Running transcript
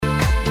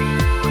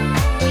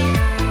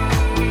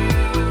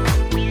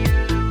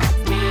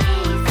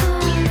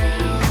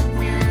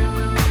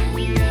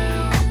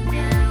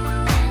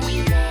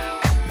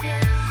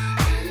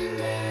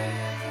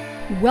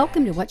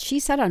Welcome to What She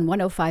Said on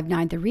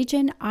 105.9 The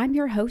Region. I'm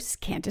your host,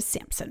 Candace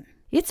Sampson.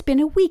 It's been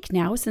a week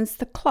now since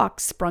the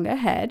clock sprung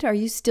ahead. Are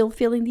you still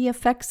feeling the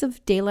effects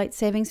of daylight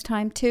savings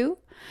time too?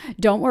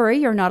 Don't worry,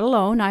 you're not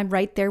alone. I'm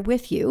right there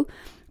with you.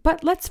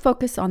 But let's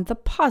focus on the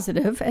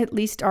positive. At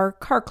least our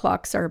car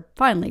clocks are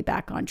finally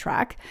back on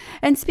track.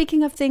 And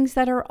speaking of things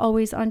that are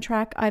always on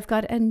track, I've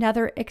got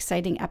another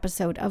exciting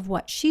episode of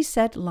What She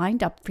Said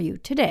lined up for you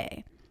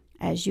today.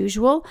 As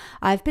usual,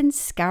 I've been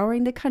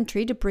scouring the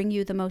country to bring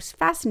you the most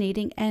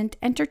fascinating and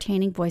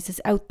entertaining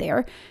voices out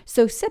there,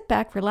 so sit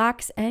back,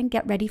 relax, and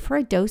get ready for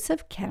a dose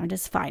of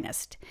Canada's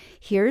finest.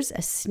 Here's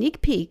a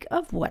sneak peek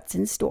of what's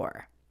in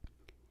store.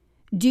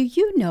 Do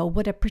you know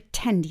what a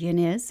pretendian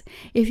is?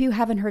 If you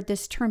haven't heard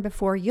this term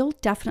before, you'll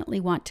definitely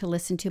want to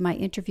listen to my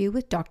interview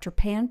with Dr.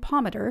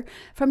 Palmater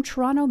from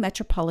Toronto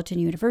Metropolitan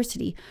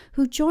University,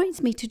 who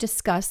joins me to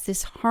discuss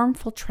this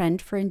harmful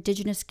trend for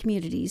Indigenous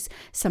communities,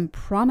 some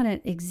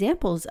prominent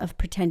examples of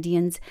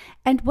pretendians,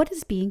 and what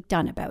is being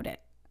done about it.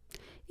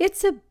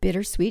 It's a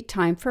bittersweet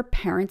time for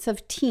parents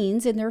of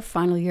teens in their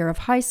final year of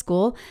high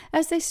school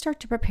as they start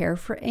to prepare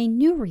for a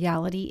new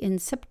reality in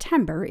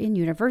September in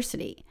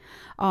university.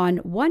 On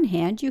one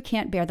hand, you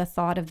can't bear the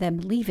thought of them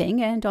leaving,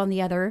 and on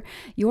the other,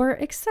 you're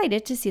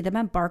excited to see them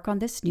embark on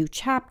this new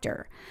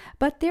chapter.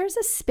 But there's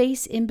a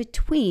space in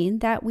between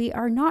that we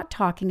are not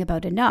talking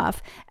about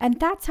enough, and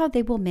that's how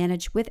they will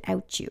manage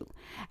without you.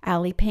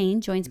 Allie Payne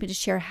joins me to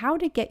share how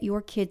to get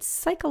your kids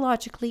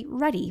psychologically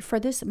ready for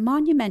this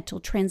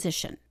monumental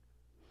transition.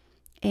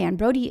 And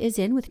Brodie is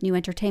in with new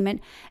entertainment,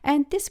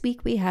 and this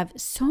week we have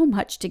so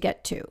much to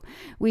get to.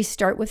 We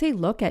start with a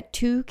look at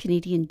two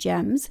Canadian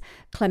gems,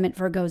 Clement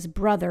Virgo's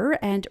brother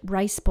and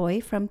Rice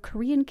Boy from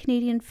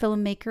Korean-Canadian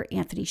filmmaker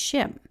Anthony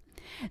Shim.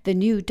 The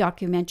new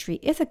documentary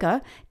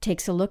Ithaca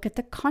takes a look at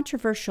the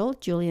controversial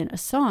Julian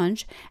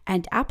Assange,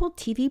 and Apple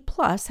TV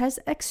Plus has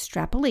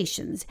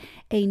Extrapolations,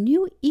 a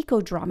new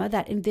eco-drama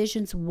that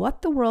envisions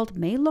what the world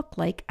may look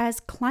like as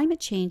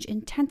climate change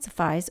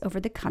intensifies over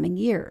the coming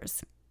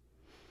years.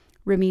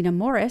 Rumina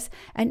Morris,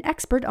 an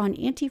expert on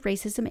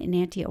anti-racism and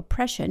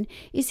anti-oppression,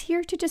 is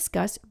here to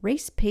discuss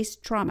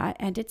race-based trauma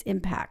and its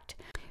impact.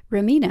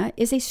 Rumina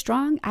is a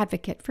strong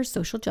advocate for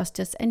social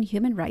justice and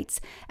human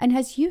rights and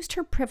has used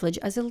her privilege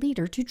as a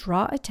leader to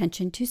draw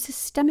attention to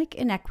systemic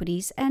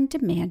inequities and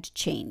demand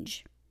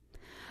change.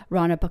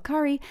 Rana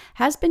Bokhari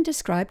has been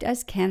described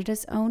as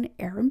Canada's own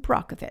Erin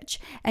Brockovich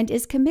and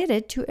is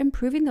committed to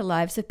improving the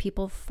lives of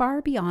people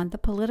far beyond the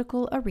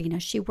political arena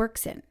she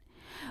works in.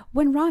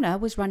 When Rana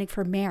was running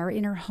for mayor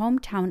in her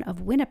hometown of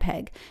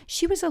Winnipeg,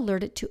 she was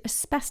alerted to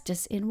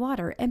asbestos in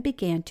water and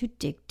began to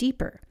dig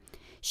deeper.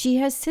 She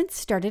has since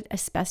started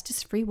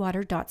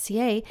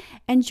asbestosfreewater.ca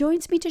and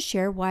joins me to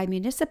share why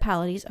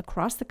municipalities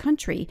across the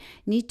country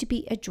need to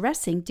be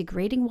addressing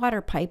degrading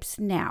water pipes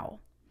now.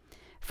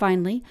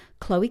 Finally,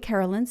 Chloe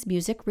Carolyn's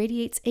music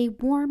radiates a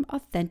warm,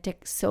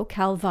 authentic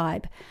SoCal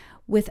vibe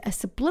with a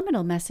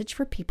subliminal message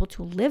for people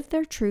to live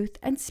their truth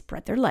and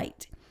spread their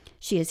light.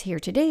 She is here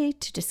today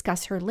to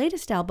discuss her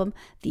latest album,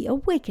 The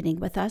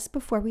Awakening, with us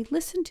before we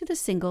listen to the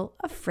single,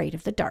 Afraid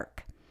of the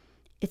Dark.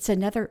 It's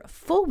another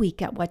full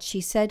week at What She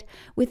Said,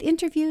 with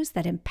interviews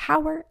that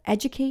empower,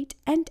 educate,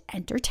 and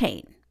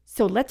entertain.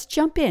 So let's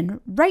jump in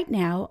right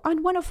now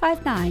on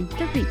 105.9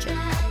 The Region.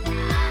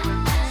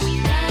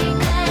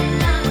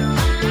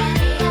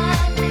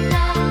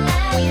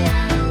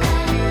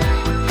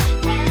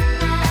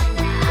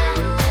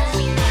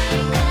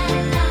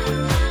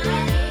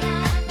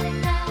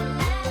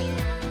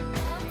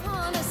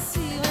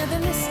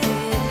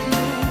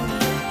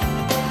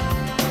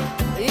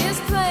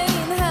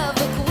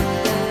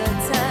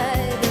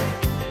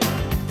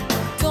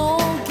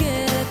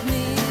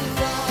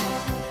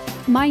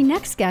 My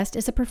next guest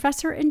is a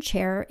professor and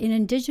chair in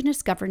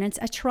Indigenous governance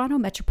at Toronto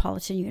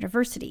Metropolitan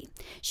University.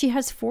 She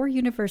has 4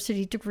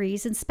 university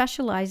degrees and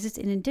specializes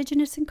in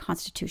Indigenous and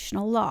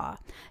constitutional law.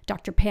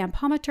 Dr. Pam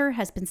Palmater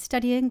has been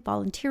studying,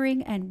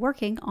 volunteering, and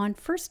working on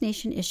First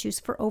Nation issues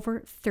for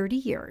over 30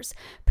 years,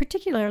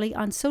 particularly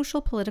on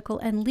social, political,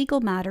 and legal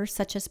matters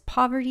such as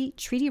poverty,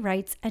 treaty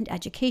rights, and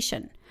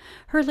education.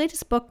 Her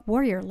latest book,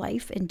 Warrior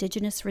Life,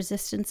 Indigenous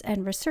Resistance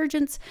and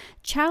Resurgence,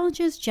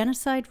 challenges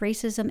genocide,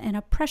 racism, and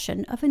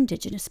oppression of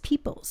Indigenous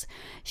peoples.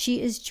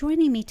 She is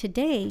joining me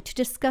today to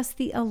discuss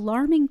the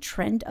alarming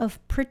trend of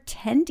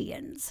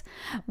pretendians.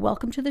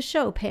 Welcome to the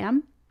show,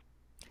 Pam.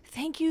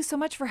 Thank you so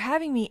much for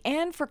having me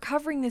and for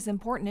covering this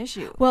important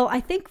issue. Well, I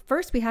think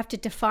first we have to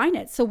define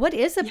it. So what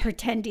is a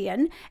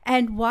pretendian,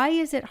 and why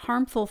is it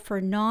harmful for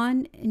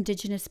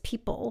non-Indigenous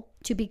people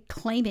to be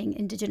claiming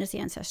Indigenous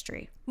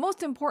ancestry?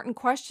 Most important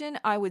question,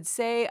 I would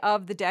say,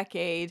 of the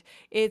decade.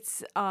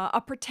 It's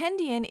a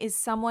pretendian is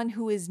someone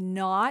who is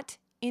not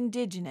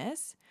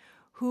Indigenous,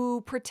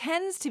 who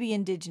pretends to be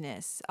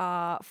Indigenous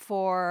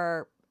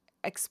for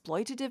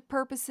exploitative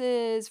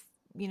purposes.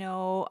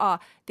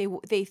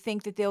 They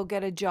think that they'll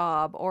get a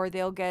job, or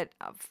they'll get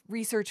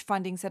research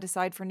funding set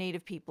aside for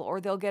Native people,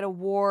 or they'll get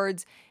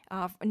awards,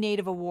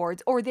 Native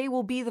awards, or they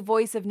will be the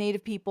voice of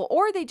Native people,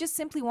 or they just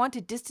simply want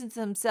to distance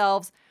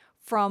themselves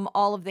from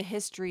all of the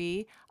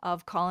history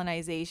of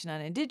colonization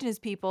on Indigenous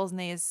peoples, and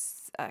they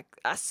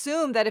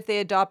assume that if they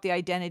adopt the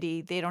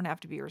identity, they don't have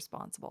to be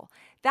responsible.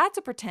 That's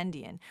a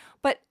pretendian.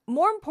 But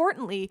more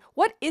importantly,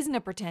 what isn't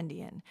a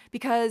pretendian?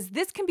 Because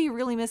this can be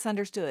really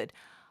misunderstood.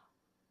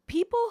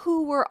 People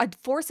who were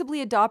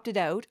forcibly adopted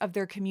out of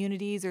their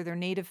communities or their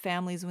native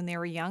families when they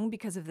were young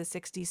because of the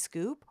 60s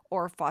scoop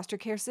or foster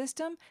care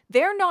system,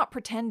 they're not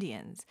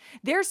pretendians.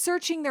 They're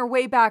searching their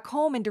way back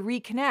home and to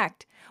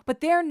reconnect,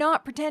 but they're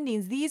not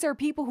pretendians. These are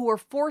people who were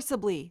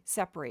forcibly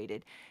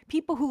separated,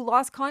 people who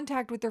lost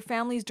contact with their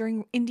families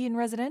during Indian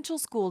residential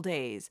school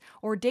days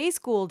or day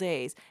school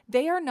days.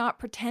 They are not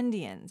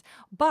pretendians,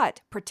 but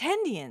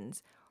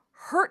pretendians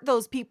hurt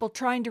those people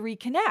trying to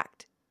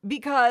reconnect,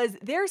 because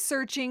they're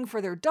searching for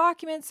their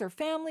documents, their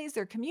families,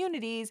 their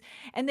communities,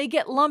 and they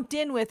get lumped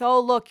in with, oh,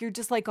 look, you're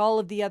just like all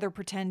of the other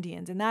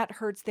pretendians, and that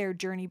hurts their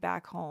journey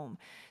back home.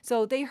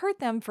 So they hurt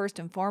them first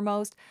and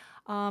foremost.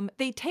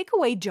 They take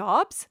away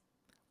jobs.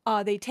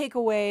 They take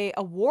away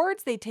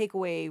awards. They take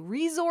away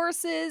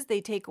resources.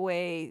 They take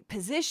away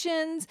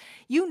positions.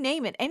 You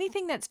name it.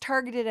 Anything that's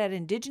targeted at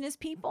Indigenous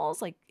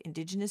peoples, like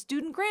Indigenous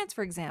student grants,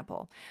 for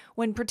example.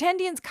 When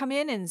pretendians come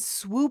in and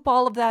swoop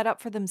all of that up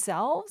for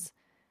themselves,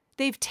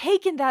 they've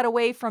taken that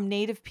away from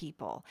Native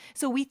people.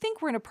 So we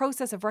think we're in a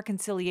process of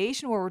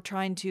reconciliation where we're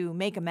trying to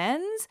make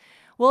amends.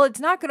 Well, it's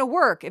not going to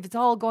work if it's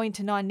all going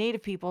to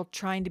non-Native people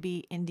trying to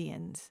be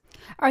Indians.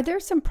 Are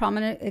there some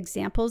prominent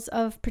examples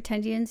of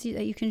pretendians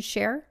that you can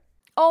share?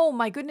 Oh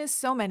my goodness,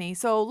 so many.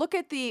 So look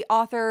at the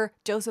author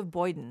Joseph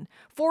Boyden.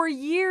 For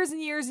years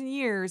and years and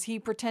years, he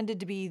pretended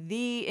to be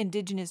the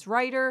Indigenous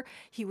writer.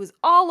 He was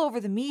all over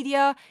the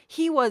media.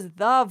 He was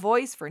the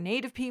voice for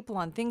Native people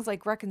on things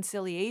like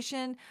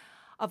reconciliation.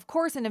 Of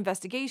course, an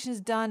investigation is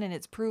done and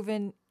it's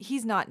proven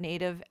he's not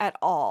Native at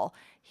all.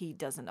 He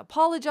doesn't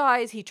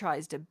apologize. He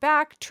tries to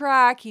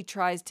backtrack. He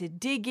tries to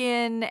dig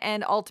in.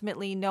 And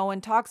ultimately, no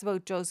one talks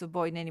about Joseph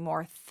Boyden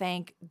anymore.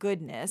 Thank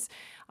goodness.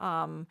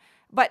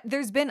 But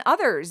there's been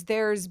others.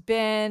 There's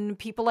been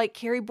people like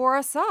Carrie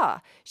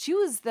Bourassa. She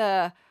was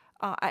at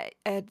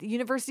the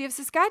University of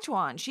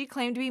Saskatchewan. She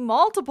claimed to be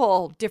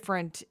multiple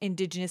different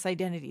Indigenous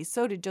identities.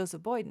 So did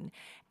Joseph Boyden.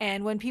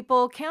 And when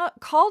people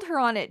called her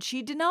on it,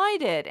 she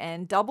denied it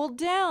and doubled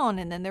down.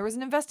 And then there was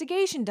an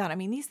investigation done. I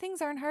mean, these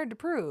things aren't hard to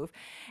prove.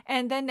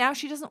 And then now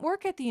she doesn't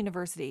work at the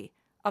University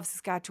of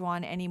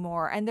Saskatchewan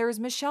anymore. And there's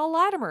Michelle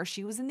Latimer.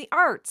 She was in the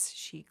arts.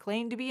 She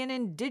claimed to be an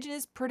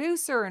Indigenous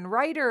producer and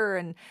writer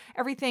and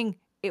everything.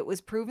 It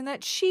was proven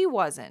that she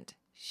wasn't.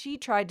 She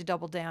tried to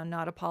double down,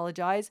 not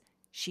apologize.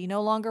 She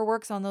no longer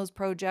works on those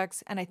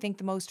projects, and I think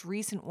the most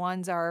recent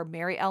ones are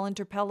Mary Ellen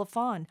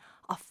Turpel-Lafon,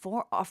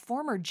 a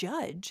former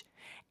judge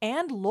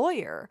and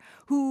lawyer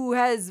who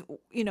has,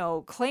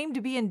 claimed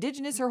to be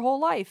Indigenous her whole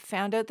life,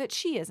 found out that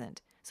she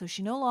isn't. So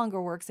she no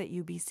longer works at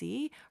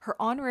UBC. Her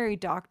honorary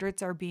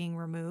doctorates are being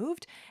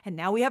removed, and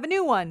now we have a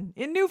new one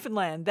in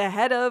Newfoundland, the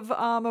head of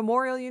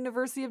Memorial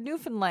University of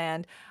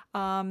Newfoundland,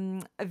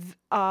 Vianne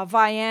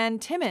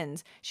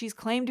Timmins. She's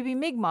claimed to be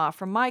Mi'kmaq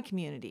from my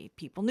community.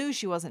 People knew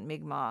she wasn't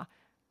Mi'kmaq.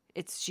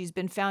 She's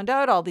been found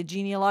out, all the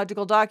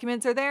genealogical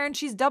documents are there, and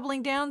she's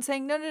doubling down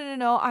saying,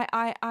 no,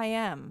 I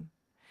am.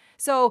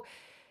 So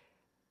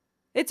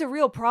it's a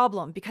real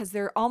problem because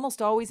they're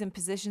almost always in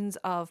positions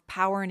of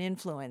power and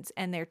influence,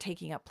 and they're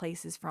taking up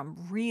places from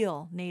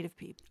real Native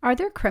people. Are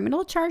there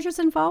criminal charges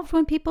involved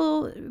when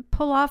people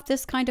pull off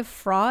this kind of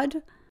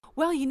fraud?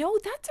 Well,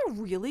 that's a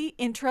really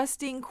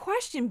interesting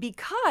question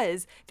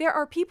because there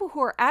are people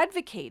who are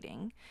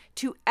advocating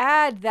to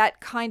add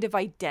that kind of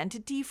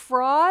identity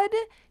fraud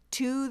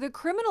to the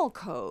criminal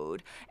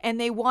code. And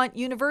they want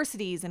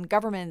universities and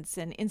governments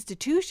and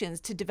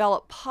institutions to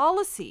develop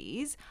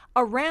policies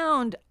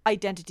around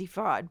identity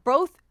fraud,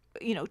 both,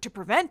 to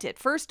prevent it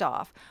first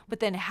off, but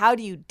then how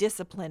do you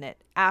discipline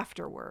it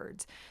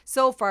afterwards?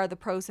 So far, the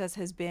process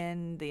has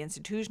been the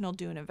institution will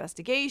do an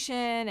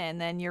investigation and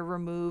then you're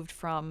removed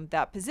from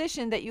that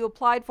position that you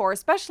applied for,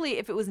 especially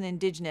if it was an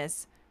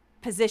Indigenous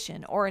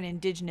position or an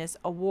Indigenous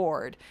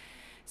award.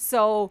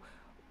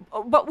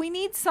 But we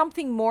need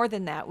something more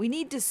than that. We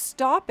need to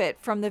stop it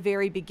from the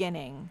very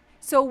beginning.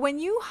 So when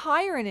you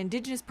hire an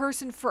Indigenous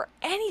person for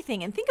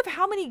anything, and think of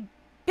how many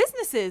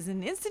businesses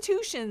and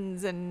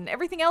institutions and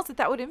everything else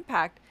that would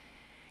impact,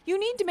 you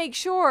need to make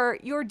sure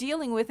you're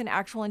dealing with an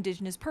actual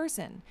Indigenous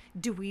person.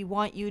 Do we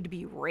want you to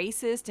be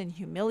racist and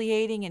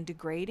humiliating and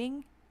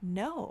degrading?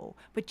 No,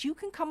 but you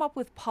can come up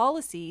with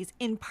policies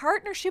in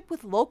partnership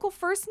with local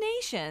First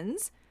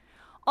Nations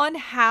on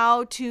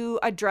how to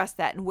address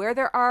that, and where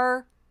there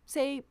are,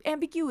 say,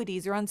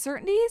 ambiguities or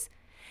uncertainties,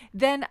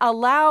 then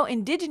allow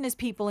Indigenous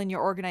people in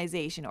your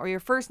organization or your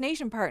First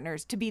Nation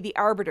partners to be the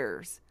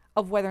arbiters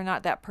of whether or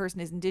not that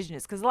person is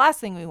Indigenous. Because the last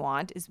thing we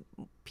want is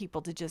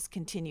people to just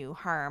continue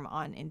harm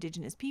on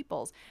Indigenous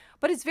peoples.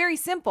 But it's very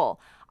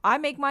simple. I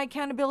make my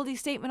accountability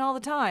statement all the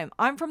time.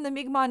 I'm from the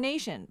Mi'kmaq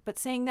Nation, but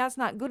saying that's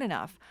not good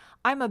enough.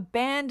 I'm a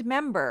band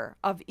member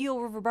of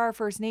Eel River Bar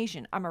First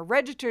Nation. I'm a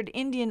registered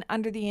Indian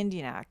under the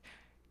Indian Act.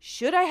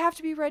 Should I have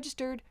to be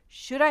registered?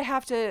 Should I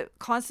have to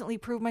constantly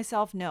prove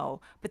myself? No.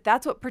 But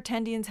that's what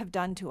pretendians have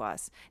done to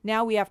us.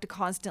 Now we have to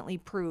constantly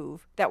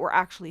prove that we're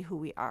actually who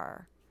we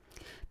are.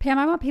 Pam,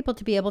 I want people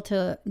to be able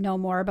to know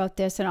more about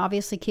this and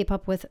obviously keep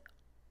up with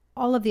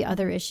all of the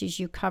other issues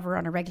you cover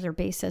on a regular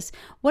basis.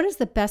 What is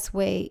the best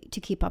way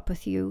to keep up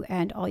with you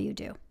and all you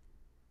do?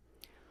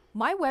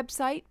 My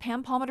website,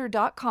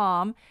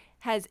 pampalmater.com,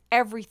 has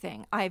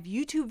everything. I have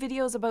YouTube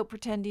videos about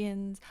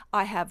pretendians.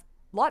 I have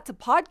lots of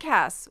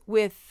podcasts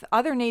with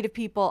other Native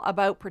people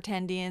about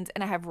pretendians,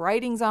 and I have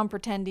writings on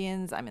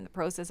pretendians. I'm in the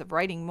process of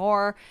writing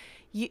more.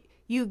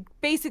 You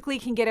basically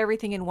can get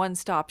everything in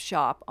one-stop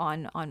shop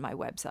on my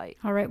website.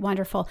 All right,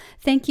 wonderful.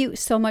 Thank you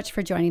so much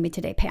for joining me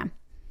today, Pam.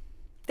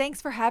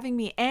 Thanks for having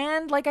me.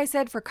 And like I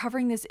said, for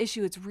covering this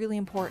issue, it's really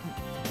important.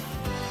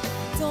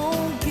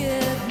 Don't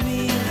get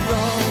me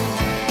wrong.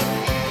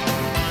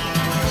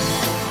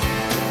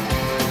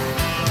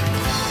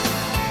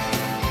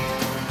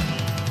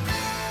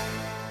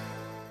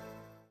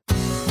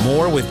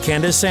 More with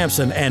Candace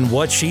Sampson and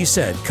What She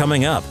Said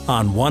coming up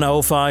on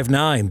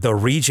 105.9 The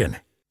Region.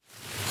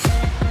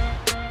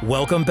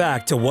 Welcome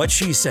back to What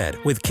She Said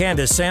with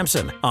Candace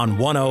Sampson on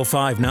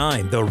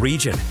 105.9 The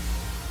Region.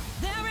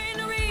 There ain't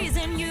no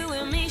reason you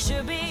and me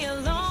should be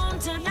alone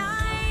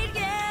tonight,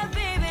 yeah,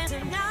 baby.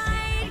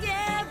 Tonight,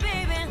 yeah,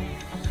 baby.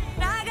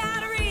 I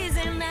got a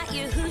reason that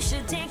you who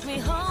should take me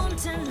home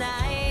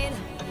tonight.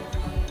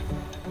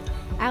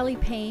 Allie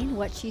Payne,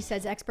 What She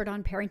Says expert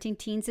on parenting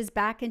teens, is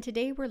back, and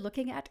today we're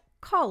looking at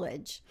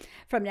college.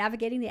 From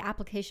navigating the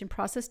application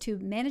process to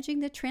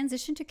managing the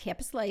transition to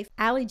campus life,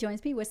 Allie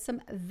joins me with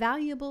some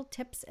valuable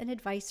tips and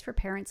advice for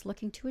parents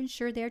looking to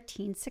ensure their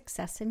teen's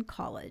success in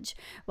college.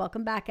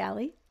 Welcome back,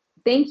 Allie.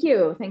 Thank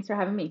you. Thanks for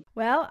having me.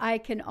 Well, I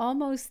can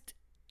almost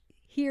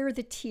hear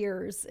the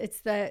tears.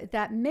 It's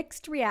that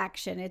mixed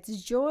reaction.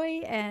 It's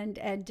joy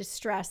and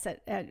distress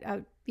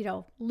at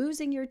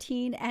losing your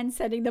teen and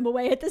sending them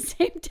away at the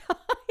same time.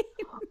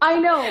 I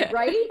know,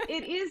 right?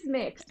 It is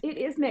mixed. It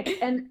is mixed.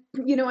 And,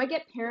 I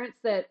get parents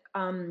that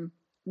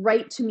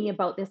write to me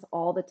about this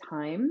all the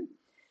time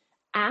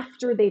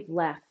after they've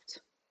left.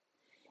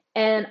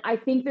 And I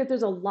think that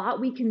there's a lot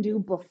we can do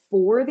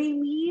before they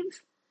leave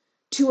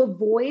to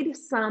avoid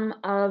some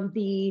of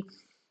the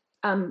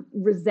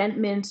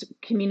resentment,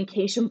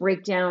 communication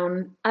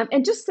breakdown,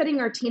 and just setting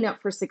our teen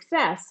up for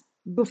success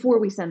before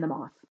we send them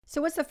off. So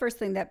what's the first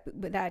thing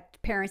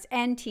that parents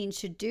and teens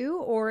should do?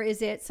 Or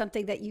is it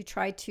something that you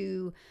try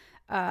to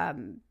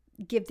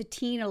give the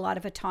teen a lot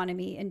of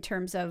autonomy in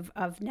terms of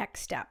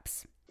next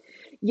steps?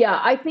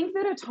 Yeah, I think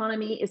that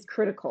autonomy is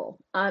critical.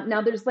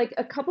 Now, there's like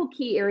a couple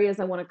key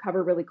areas I want to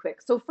cover really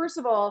quick. So first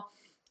of all,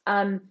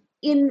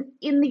 in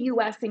the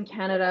US and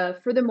Canada,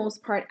 for the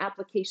most part,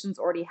 applications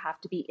already have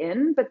to be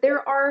in, but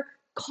there are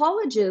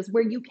colleges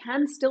where you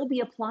can still be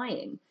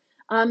applying.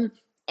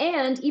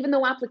 And even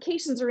though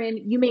applications are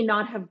in, you may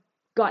not have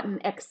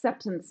gotten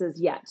acceptances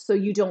yet. So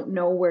you don't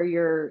know where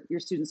your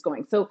student's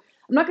going. So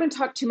I'm not going to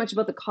talk too much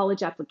about the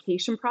college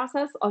application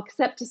process,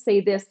 except to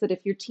say this, that if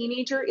your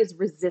teenager is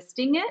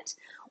resisting it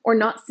or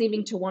not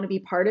seeming to want to be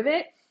part of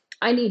it,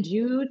 I need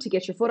you to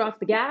get your foot off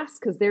the gas,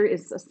 because there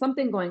is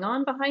something going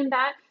on behind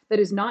that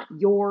is not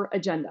your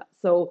agenda.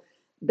 So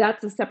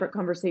that's a separate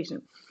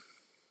conversation.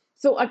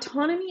 So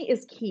autonomy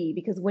is key,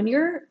 because when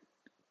your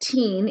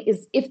teen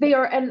is, if they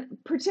are, and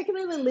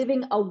particularly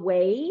living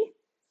away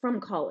from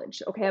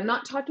college, okay, I'm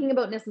not talking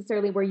about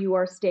necessarily where you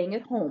are staying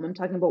at home, I'm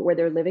talking about where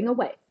they're living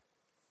away.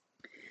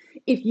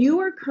 If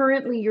you are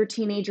currently your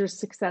teenager's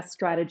success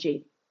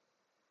strategy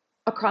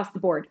across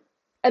the board,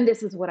 and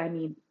this is what I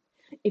mean,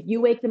 if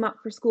you wake them up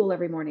for school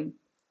every morning,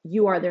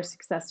 you are their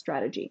success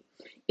strategy.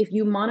 If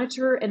you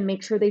monitor and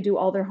make sure they do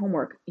all their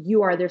homework,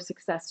 you are their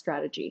success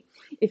strategy.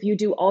 If you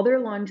do all their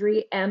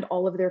laundry and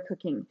all of their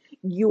cooking,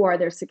 you are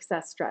their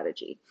success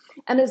strategy.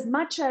 And as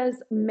much as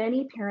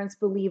many parents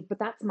believe, but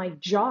that's my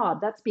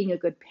job, that's being a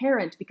good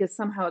parent, because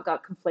somehow it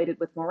got conflated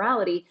with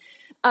morality,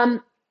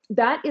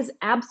 that is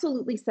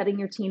absolutely setting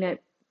your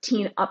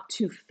teen up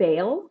to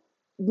fail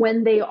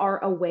when they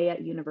are away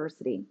at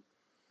university.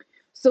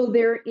 So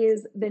there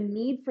is the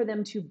need for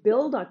them to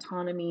build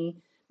autonomy,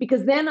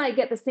 because then I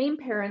get the same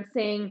parents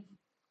saying,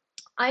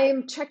 I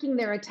am checking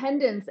their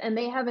attendance and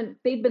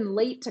they've been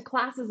late to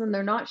classes and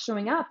they're not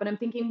showing up. And I'm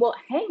thinking, well,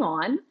 hang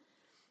on.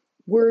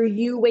 Were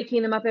you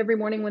waking them up every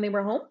morning when they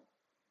were home?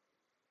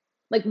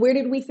 Like, where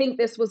did we think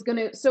this was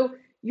so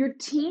your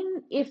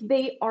teen, if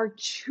they are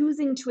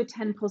choosing to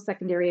attend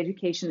post-secondary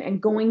education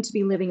and going to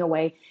be living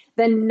away,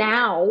 then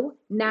now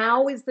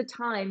is the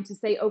time to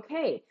say,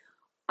 okay,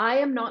 I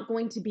am not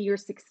going to be your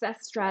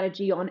success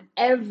strategy on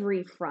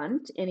every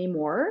front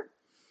anymore.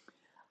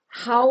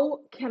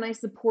 How can I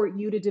support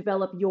you to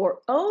develop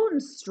your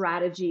own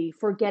strategy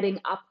for getting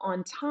up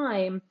on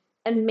time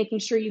and making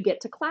sure you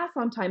get to class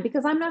on time?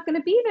 Because I'm not going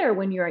to be there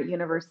when you're at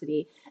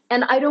university.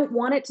 And I don't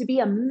want it to be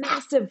a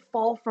massive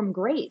fall from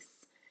grace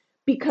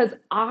because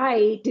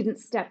I didn't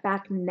step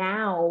back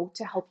now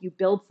to help you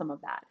build some of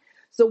that.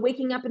 So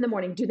waking up in the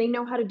morning, do they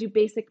know how to do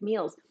basic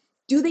meals?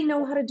 Do they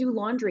know how to do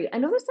laundry? I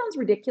know this sounds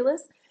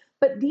ridiculous,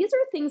 But these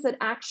are things that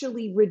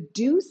actually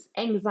reduce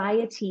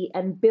anxiety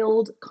and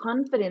build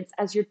confidence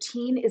as your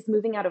teen is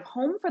moving out of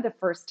home for the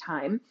first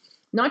time,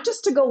 not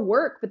just to go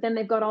work, but then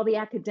they've got all the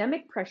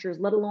academic pressures,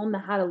 let alone the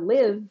how to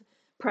live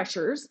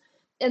pressures.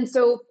 And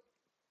so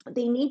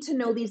they need to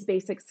know these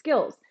basic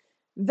skills.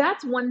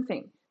 That's one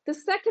thing. The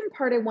second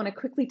part I want to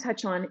quickly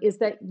touch on is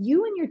that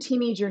you and your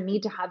teenager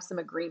need to have some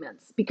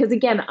agreements. Because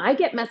again, I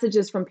get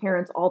messages from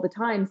parents all the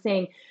time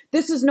saying,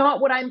 this is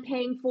not what I'm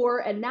paying for,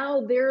 and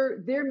now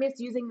they're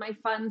misusing my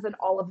funds and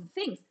all of the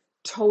things.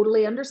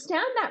 Totally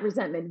understand that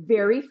resentment.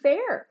 Very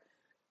fair.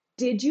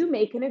 Did you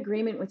make an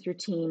agreement with your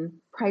teen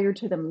prior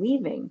to them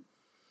leaving?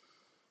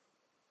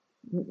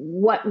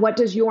 What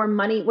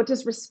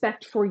does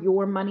respect for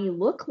your money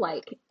look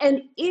like?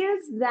 And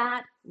is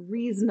that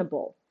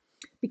reasonable?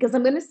 Because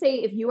I'm going to say,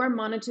 if you are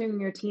monitoring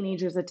your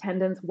teenager's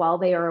attendance while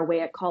they are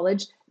away at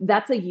college,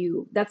 that's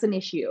an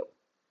issue.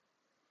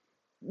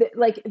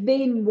 Like,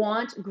 they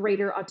want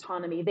greater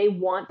autonomy. They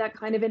want that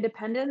kind of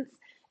independence.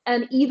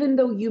 And even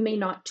though you may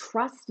not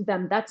trust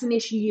them, that's an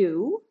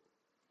issue.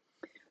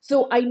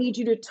 So I need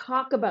you to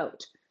talk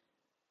about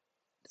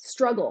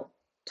struggle,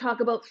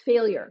 talk about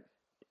failure.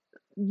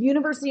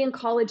 University and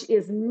college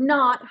is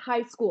not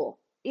high school.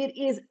 It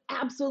is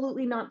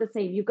absolutely not the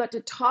same. You've got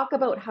to talk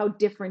about how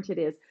different it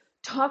is.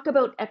 Talk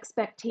about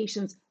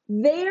expectations,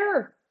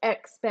 their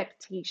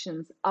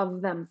expectations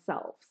of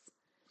themselves.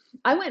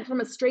 I went from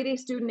a straight A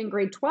student in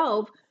grade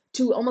 12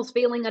 to almost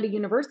failing at a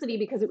university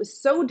because it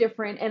was so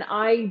different, and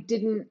I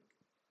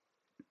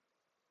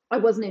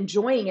wasn't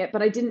enjoying it,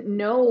 but I didn't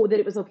know that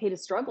it was okay to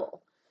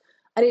struggle.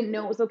 I didn't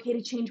know it was okay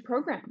to change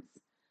programs.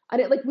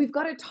 We've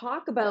got to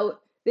talk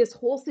about this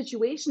whole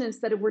situation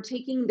instead of we're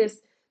taking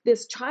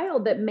this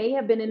child that may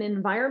have been in an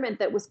environment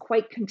that was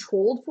quite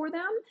controlled for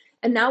them,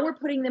 and now we're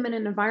putting them in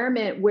an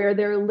environment where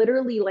they're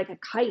literally like a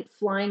kite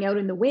flying out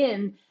in the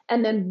wind,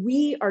 and then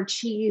we are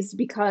cheesed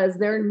because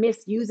they're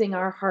misusing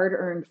our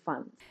hard-earned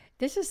funds.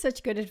 This is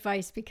such good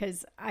advice,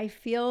 because I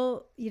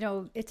feel,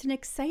 it's an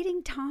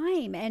exciting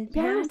time, and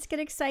parents get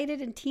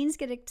excited and teens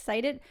get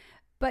excited,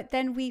 but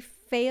then we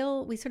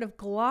sort of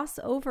gloss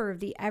over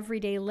the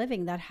everyday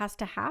living that has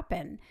to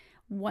happen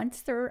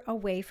once they're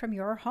away from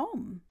your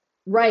home.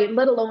 Right,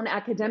 let alone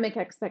academic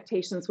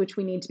expectations, which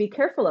we need to be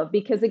careful of,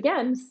 because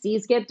again,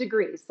 C's get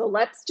degrees. So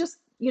let's just,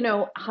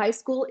 high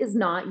school is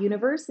not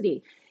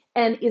university.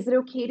 And is it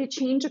okay to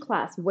change a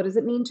class? What does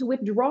it mean to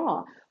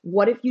withdraw?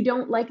 What if you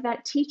don't like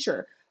that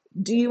teacher?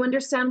 Do you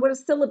understand what a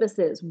syllabus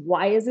is?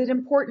 Why is it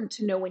important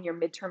to know when your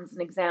midterms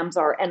and exams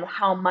are and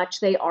how much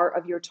they are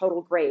of your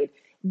total grade?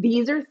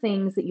 These are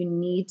things that you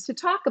need to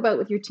talk about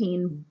with your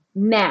teen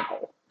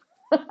now.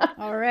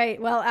 All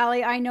right. Well,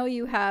 Ali, I know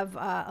you have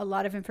a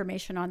lot of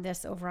information on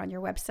this over on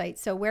your website.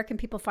 So where can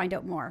people find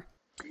out more?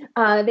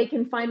 They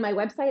can find my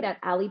website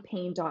at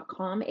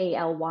allypain.com,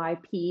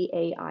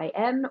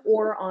 ALYPAIN,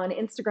 or on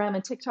Instagram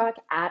and TikTok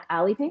at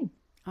allypain.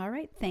 All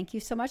right. Thank you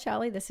so much,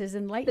 Ali. This is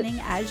enlightening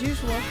as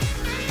usual.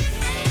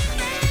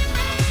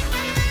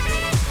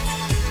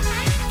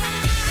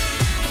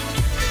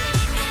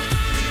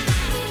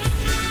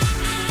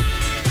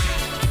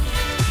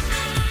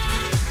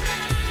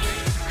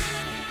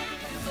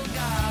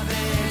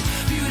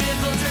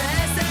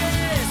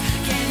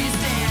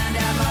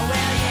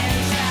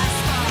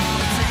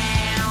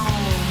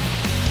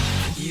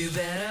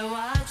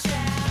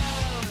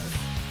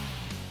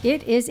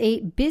 It is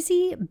a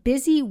busy,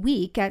 busy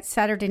week at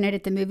Saturday Night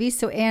at the Movies.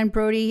 So Anne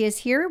Brodie is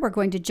here. We're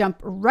going to jump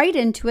right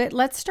into it.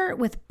 Let's start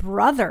with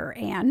Brother,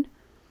 Anne.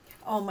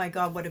 Oh my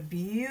God, what a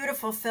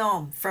beautiful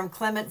film from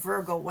Clement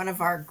Virgo, one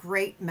of our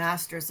great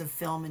masters of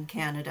film in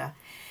Canada.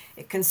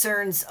 It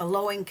concerns a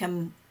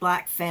low-income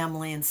Black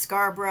family in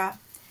Scarborough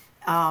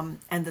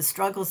and the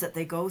struggles that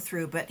they go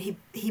through. But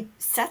he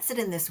sets it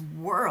in this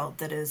world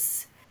that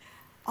is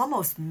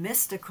almost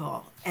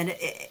mystical, and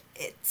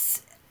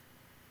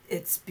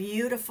it's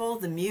beautiful.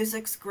 The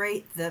music's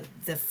great. The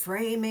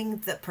framing,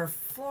 the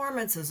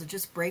performances will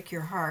just break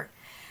your heart.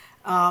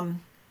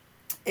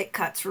 It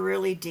cuts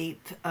really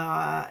deep,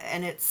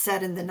 and it's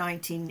set in the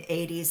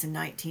 1980s and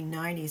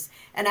 1990s.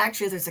 And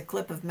actually, there's a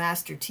clip of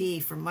Master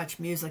T from Much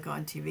Music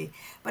on TV.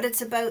 But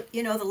it's about,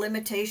 the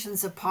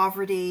limitations of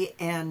poverty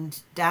and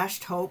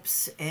dashed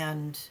hopes,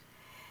 and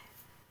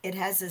it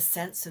has a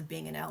sense of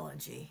being an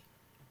elegy.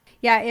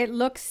 Yeah, it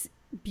looks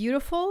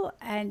beautiful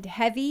and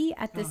heavy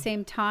at the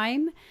same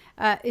time.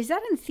 Is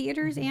that in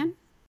theaters, Anne?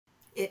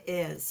 It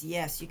is.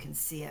 Yes, you can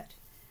see it.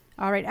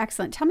 All right,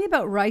 excellent. Tell me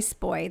about Rice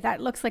Boy.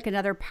 That looks like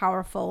another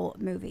powerful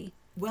movie.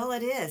 Well,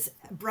 it is.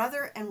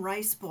 Brother and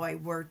Rice Boy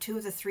were two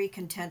of the three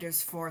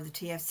contenders for the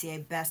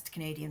TFCA Best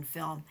Canadian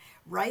Film.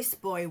 Rice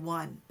Boy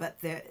won, but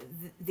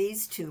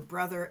these two,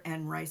 Brother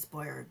and Rice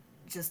Boy, are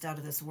just out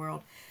of this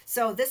world.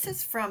 So this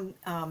is from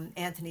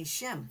Anthony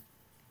Shim,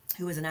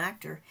 who is an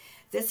actor.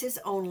 This is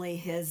only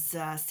his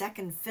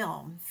second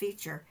film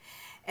feature,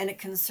 and it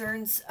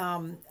concerns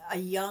a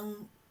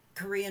young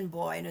Korean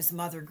boy and his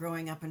mother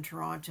growing up in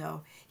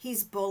Toronto.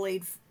 He's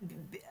bullied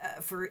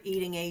for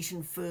eating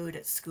Asian food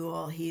at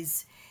school.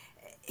 He's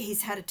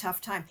he's had a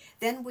tough time.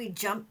 Then we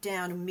jump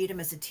down and meet him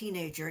as a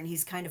teenager, and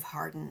he's kind of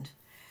hardened.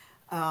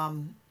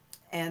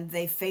 And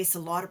they face a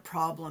lot of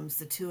problems,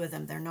 the two of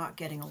them. They're not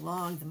getting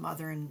along, the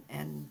mother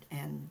and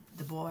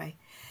the boy.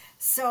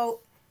 So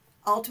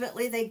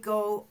ultimately, they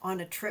go on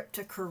a trip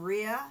to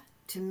Korea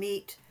to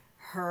meet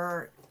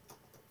her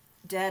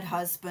dead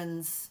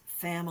husband's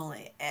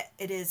family.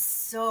 It is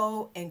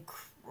so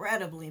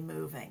incredibly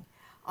moving.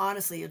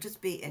 Honestly, you'll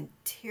just be in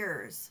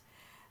tears.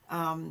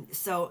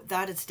 So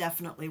that is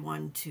definitely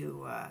one.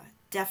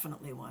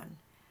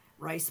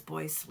 Rice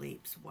Boy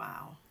Sleeps.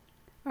 Wow.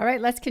 All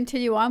right, let's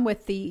continue on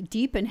with the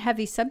deep and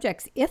heavy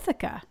subjects.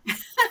 Ithaca.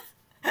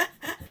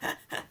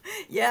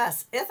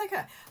 Yes,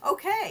 Ithaca.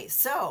 Okay,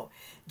 so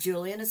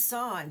Julian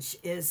Assange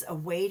is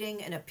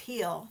awaiting an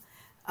appeal.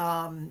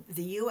 The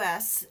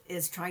U.S.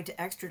 is trying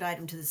to extradite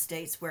him to the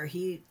States, where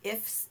he,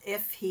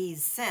 if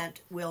he's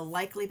sent, will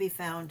likely be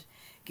found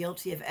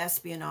guilty of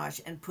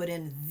espionage and put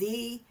in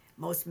the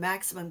most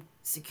maximum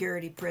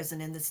security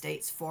prison in the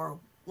States for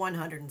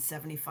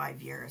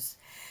 175 years.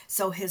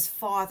 So his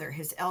father,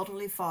 his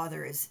elderly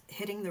father, is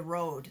hitting the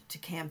road to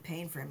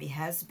campaign for him. He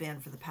has been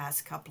for the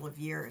past couple of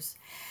years.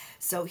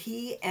 So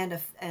he and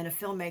a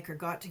filmmaker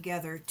got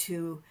together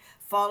to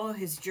follow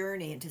his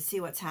journey and to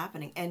see what's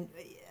happening. And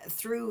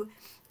through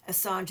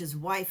Assange's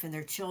wife and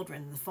their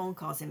children, the phone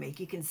calls they make,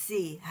 you can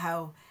see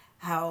how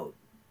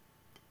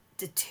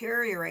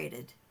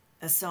deteriorated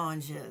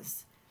Assange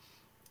is.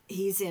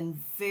 He's in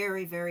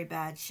very, very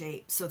bad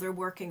shape. So they're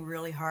working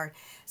really hard.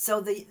 So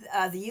the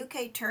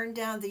UK turned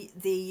down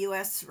the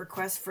US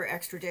request for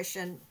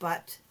extradition,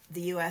 but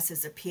the US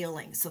is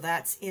appealing. So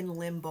that's in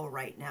limbo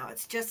right now.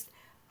 It's just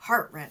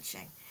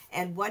heart-wrenching.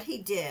 And what he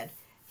did,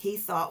 he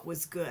thought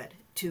was good,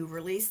 to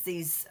release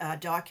these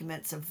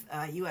documents of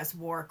US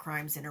war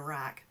crimes in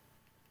Iraq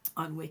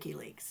on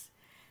WikiLeaks.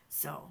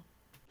 So...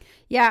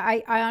 Yeah,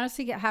 I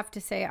honestly have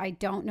to say I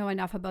don't know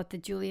enough about the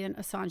Julian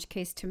Assange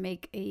case to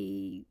make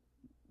a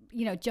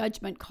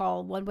judgment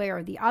call one way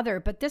or the other,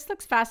 but this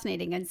looks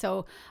fascinating. And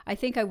so I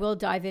think I will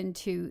dive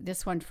into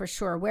this one for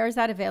sure. Where is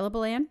that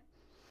available, Anne?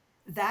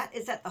 That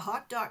is at the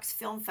Hot Docs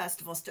Film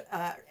Festival,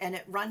 and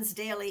it runs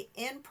daily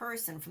in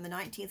person from the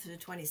 19th to the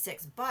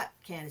 26th. But,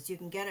 Candace, you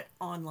can get it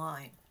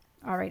online.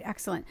 All right,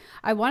 excellent.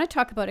 I want to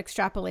talk about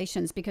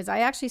extrapolations because I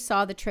actually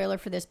saw the trailer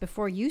for this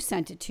before you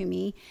sent it to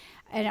me,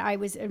 and I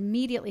was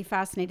immediately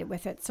fascinated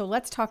with it. So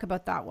let's talk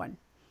about that one.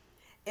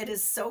 It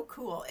is so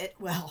cool.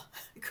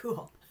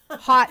 Cool.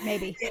 Hot,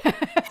 maybe.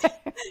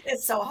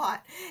 It's so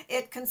hot.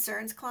 It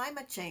concerns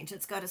climate change.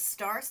 It's got a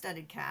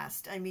star-studded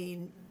cast. I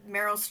mean,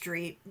 Meryl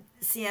Streep,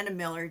 Sienna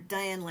Miller,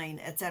 Diane Lane,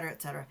 et cetera,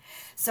 et cetera.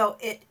 So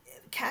it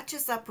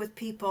catches up with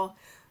people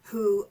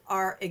who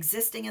are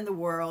existing in the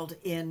world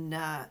in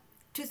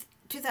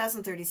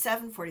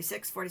 2037,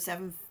 46,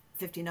 47,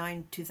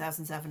 59,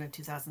 2007, and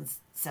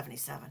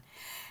 2077.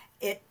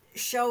 It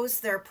shows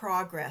their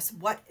progress,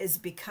 what is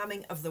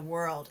becoming of the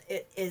world.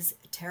 It is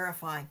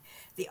terrifying.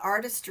 The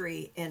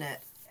artistry in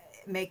it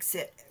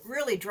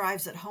really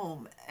drives it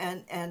home,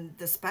 and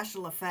the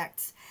special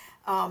effects.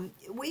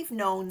 We've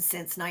known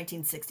since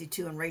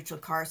 1962 in Rachel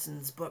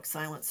Carson's book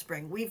Silent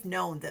Spring, we've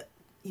known that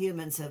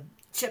humans have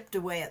chipped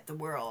away at the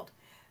world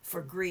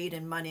for greed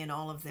and money and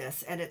all of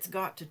this, and it's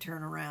got to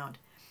turn around.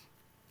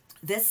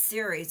 This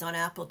series on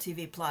Apple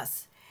TV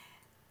Plus,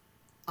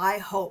 I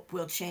hope,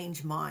 will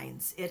change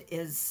minds. It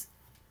is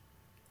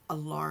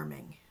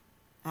alarming,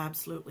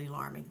 absolutely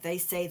alarming. They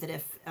say that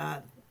if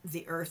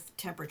the Earth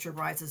temperature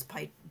rises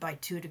by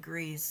 2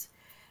 degrees,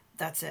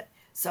 that's it.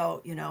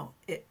 So,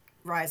 it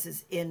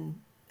rises in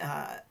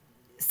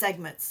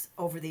segments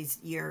over these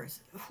years.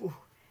 Whew,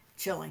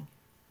 chilling.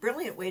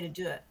 Brilliant way to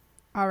do it.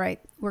 All right.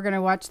 We're going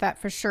to watch that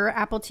for sure.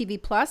 Apple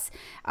TV Plus.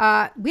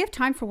 We have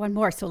time for one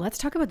more. So let's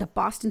talk about the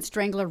Boston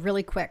Strangler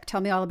really quick. Tell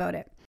me all about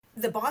it.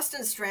 The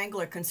Boston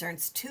Strangler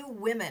concerns 2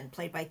 women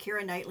played by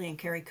Keira Knightley and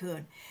Carrie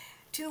Coon.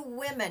 2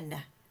 women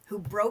who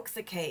broke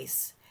the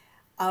case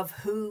of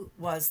who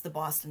was the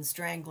Boston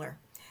Strangler.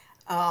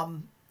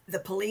 The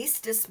police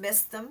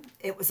dismissed them.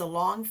 It was a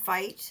long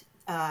fight.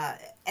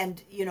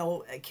 And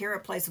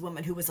Keira plays a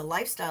woman who was a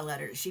lifestyle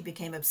editor. She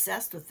became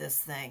obsessed with this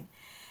thing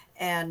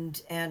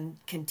and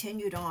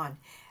continued on.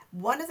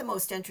 One of the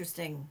most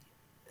interesting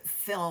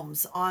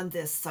films on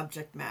this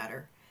subject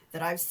matter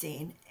that I've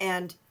seen,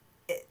 and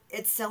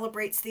it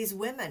celebrates these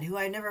women who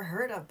I never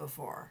heard of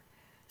before.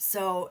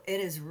 So it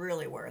is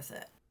really worth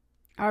it.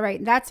 All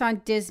right. That's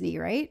on Disney,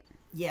 right?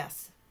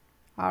 Yes.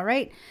 All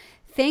right.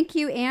 Thank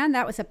you, Anne.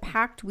 That was a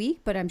packed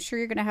week, but I'm sure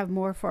you're going to have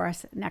more for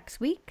us next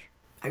week.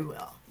 I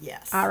will.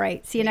 Yes. All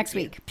right. See you next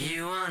week.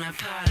 You want a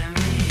part of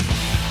me?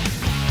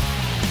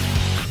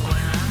 Well,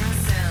 I'm a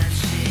selling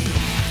sheep.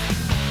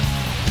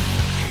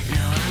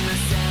 No, I'm a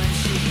selling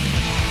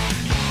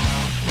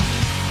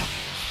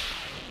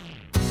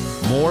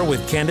sheep. More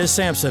with Candace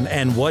Sampson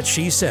and What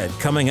She Said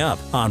coming up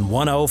on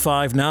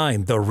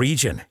 105.9 The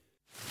Region.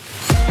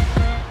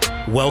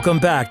 Welcome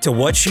back to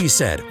What She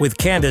Said with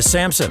Candace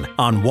Sampson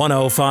on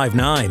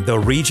 105.9 The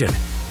Region.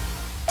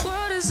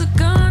 What is a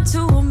gun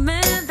to a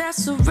man that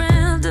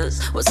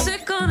surrenders? What's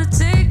it gonna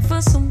take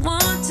for some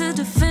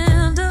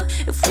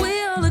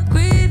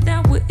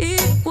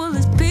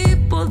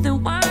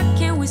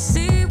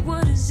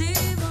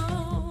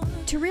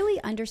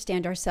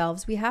understand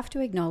ourselves, we have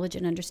to acknowledge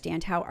and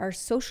understand how our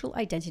social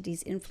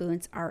identities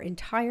influence our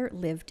entire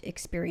lived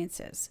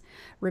experiences.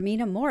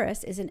 Rumina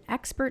Morris is an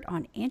expert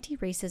on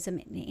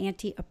anti-racism and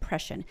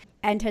anti-oppression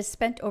and has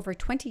spent over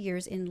 20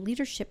 years in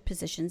leadership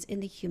positions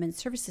in the human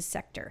services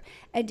sector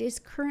and is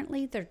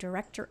currently the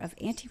Director of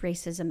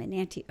Anti-Racism and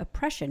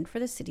Anti-Oppression for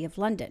the City of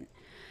London.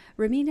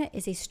 Rumina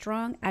is a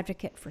strong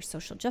advocate for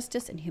social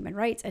justice and human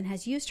rights and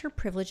has used her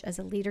privilege as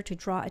a leader to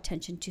draw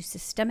attention to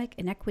systemic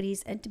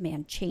inequities and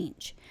demand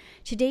change.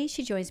 Today,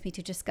 she joins me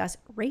to discuss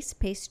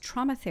race-based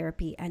trauma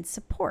therapy and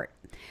support.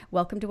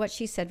 Welcome to What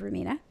She Said,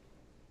 Rumina.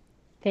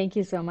 Thank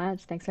you so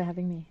much. Thanks for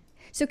having me.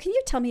 So can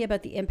you tell me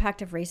about the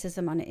impact of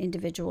racism on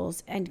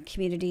individuals and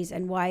communities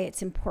and why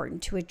it's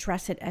important to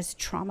address it as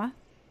trauma?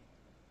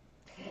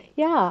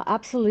 Yeah,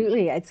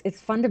 absolutely.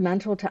 It's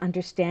fundamental to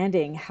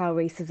understanding how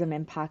racism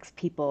impacts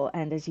people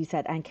and, as you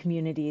said, and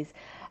communities.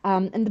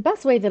 And the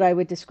best way that I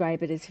would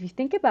describe it is if you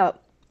think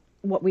about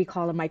what we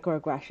call a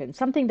microaggression,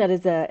 something that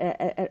is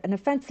an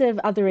offensive,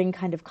 othering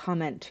kind of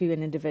comment to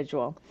an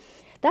individual.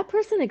 That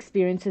person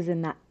experiences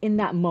in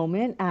that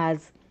moment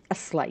as a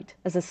slight,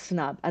 as a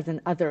snub, as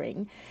an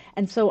othering.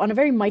 And so on a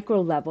very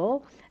micro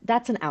level,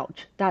 that's an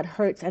ouch. That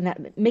hurts, and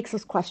that makes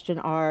us question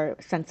our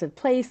sense of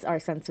place, our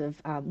sense of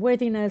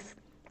worthiness.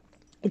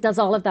 It does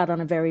all of that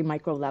on a very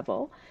micro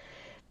level.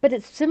 But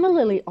it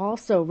similarly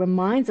also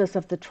reminds us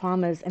of the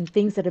traumas and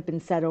things that have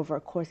been said over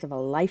a course of a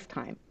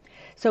lifetime.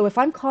 So if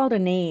I'm called a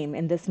name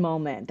in this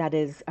moment that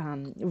is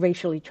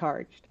racially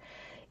charged,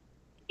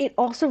 it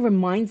also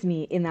reminds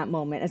me in that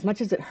moment, as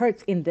much as it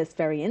hurts in this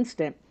very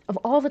instant, of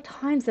all the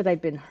times that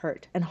I've been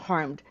hurt and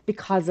harmed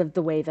because of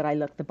the way that I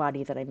look, the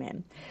body that I'm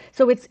in.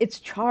 So it's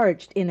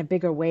charged in a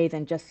bigger way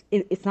than just,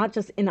 it's not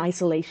just in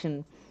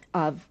isolation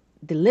of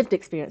the lived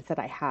experience that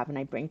I have and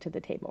I bring to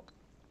the table.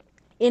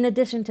 In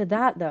addition to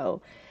that,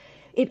 though,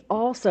 it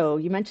also,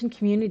 you mentioned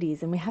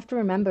communities, and we have to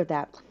remember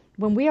that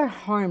when we are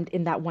harmed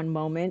in that one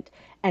moment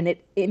and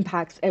it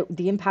impacts,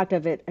 the impact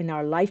of it in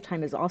our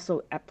lifetime is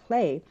also at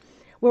play,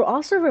 we're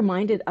also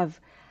reminded of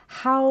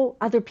how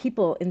other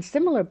people in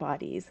similar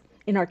bodies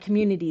in our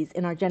communities,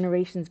 in our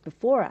generations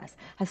before us,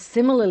 have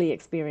similarly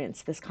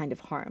experienced this kind of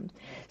harm.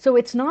 So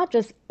it's not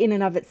just in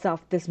and of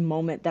itself this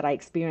moment that I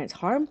experience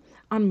harm.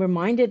 I'm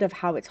reminded of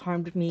how it's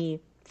harmed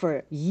me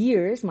for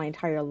years, my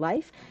entire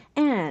life,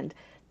 and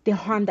the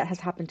harm that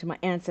has happened to my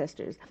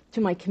ancestors, to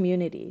my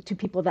community, to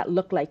people that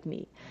look like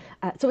me.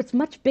 So it's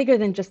much bigger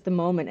than just the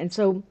moment. And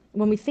so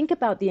when we think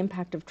about the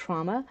impact of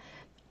trauma,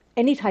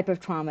 any type of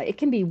trauma, it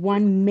can be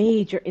one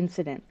major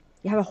incident.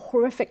 You have a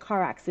horrific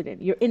car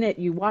accident, you're in it,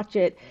 you watch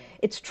it,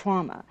 it's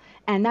trauma.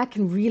 And that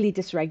can really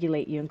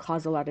dysregulate you and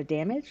cause a lot of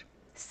damage.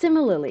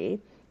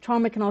 Similarly,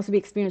 trauma can also be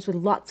experienced with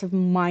lots of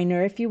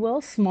minor, if you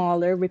will,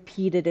 smaller,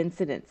 repeated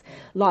incidents.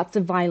 Lots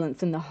of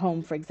violence in the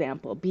home, for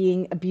example,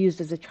 being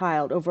abused as a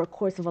child over a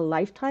course of a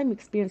lifetime, we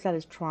experience that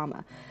as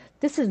trauma.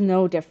 This is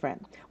no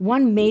different.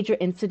 One major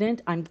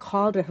incident, I'm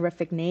called a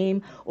horrific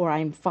name, or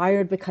I'm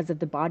fired because of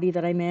the body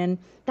that I'm in,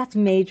 that's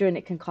major and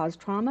it can cause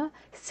trauma.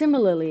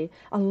 Similarly,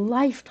 a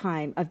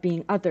lifetime of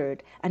being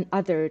othered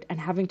and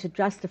having to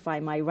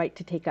justify my right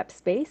to take up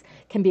space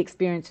can be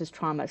experienced as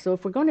trauma. So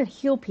if we're going to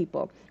heal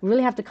people, we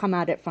really have to come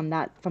at it from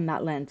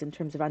that lens in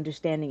terms of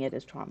understanding it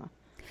as trauma.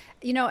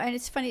 You know, and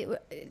it's funny,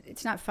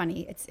 it's not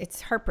funny,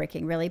 it's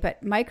heartbreaking really,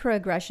 but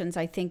microaggressions,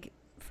 I think,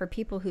 for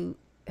people who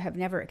have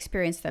never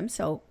experienced them,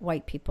 so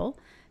white people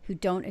who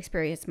don't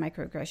experience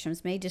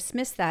microaggressions may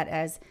dismiss that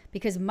as,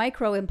 because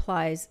micro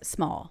implies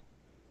small,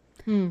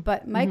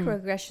 but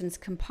microaggressions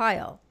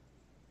compile,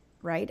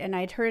 right? And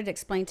I'd heard it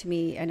explained to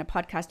me in a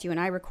podcast you and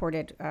I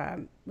recorded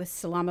with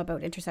Salam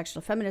about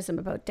intersectional feminism,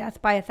 about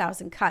death by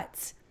 1,000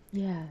 cuts.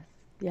 Yes.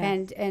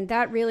 And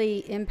that really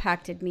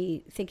impacted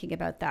me thinking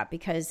about that,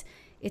 because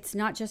it's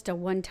not just a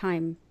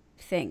one-time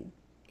thing.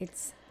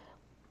 It's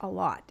a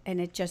lot, and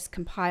it just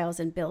compiles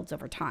and builds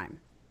over time.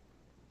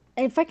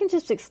 If I can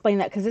just explain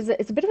that, because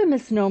it's a bit of a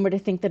misnomer to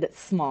think that it's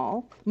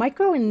small.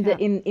 Micro in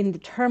the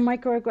term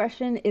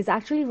microaggression is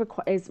actually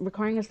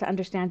requiring us to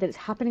understand that it's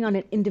happening on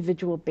an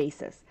individual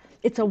basis.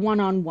 It's a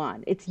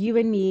one-on-one. It's you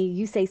and me.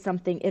 You say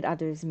something, it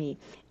others me.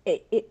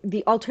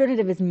 The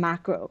alternative is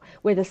macro,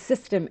 where the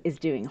system is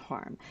doing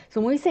harm. So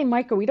when we say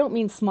micro, we don't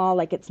mean small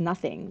like it's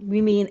nothing.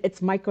 We mean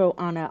it's micro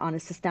on a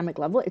systemic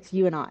level. It's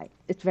you and I.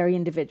 It's very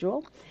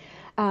individual.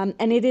 And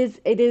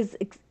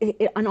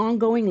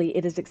ongoingly,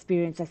 it is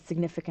experienced as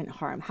significant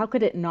harm. How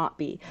could it not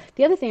be?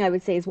 The other thing I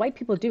would say is white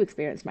people do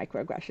experience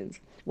microaggressions.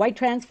 White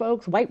trans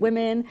folks, white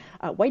women,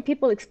 white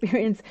people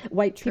experience,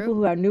 people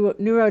who are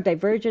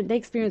neurodivergent, they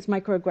experience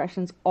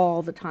microaggressions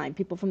all the time.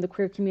 People from the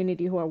queer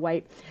community who are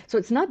white. So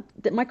it's not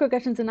that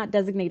microaggressions are not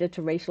designated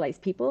to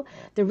racialized people.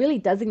 They're really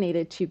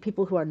designated to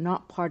people who are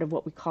not part of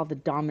what we call the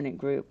dominant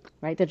group,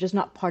 right? They're just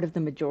not part of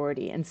the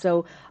majority. And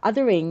so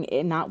othering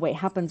in that way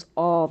happens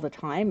all the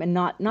time, and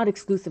not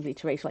exclusively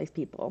to racialized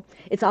people.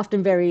 It's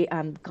often very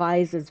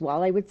guised as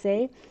well, I would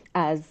say,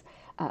 as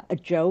a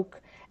joke,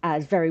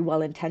 as very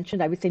well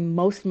intentioned. I would say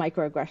most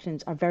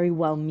microaggressions are very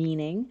well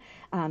meaning.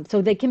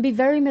 So they can be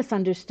very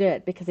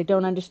misunderstood because they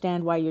don't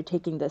understand why you're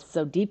taking this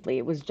so deeply.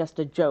 It was just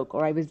a joke,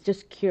 or I was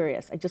just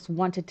curious. I just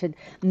wanted to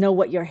know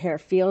what your hair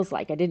feels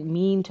like. I didn't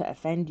mean to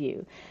offend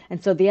you.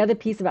 And so the other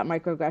piece about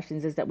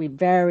microaggressions is that we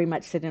very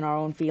much sit in our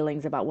own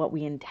feelings about what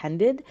we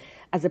intended,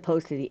 as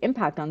opposed to the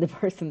impact on the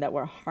person that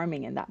we're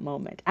harming in that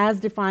moment, as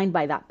defined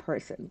by that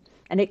person.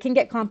 And it can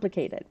get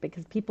complicated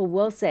because people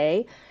will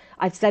say,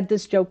 I've said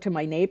this joke to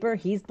my neighbor,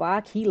 he's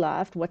black, he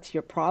laughed, what's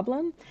your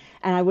problem?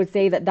 And I would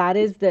say that that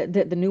is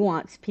the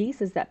nuance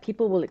piece, is that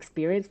people will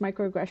experience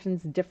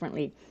microaggressions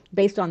differently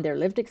based on their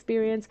lived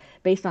experience,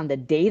 based on the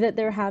day that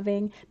they're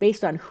having,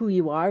 based on who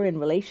you are in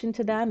relation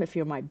to them. If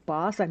you're my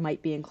boss, I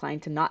might be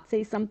inclined to not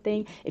say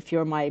something. If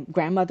you're my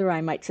grandmother,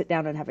 I might sit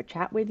down and have a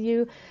chat with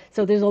you.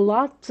 So there's a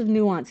lots of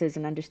nuances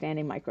in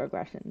understanding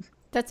microaggressions.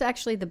 That's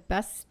actually the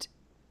best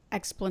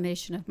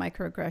explanation of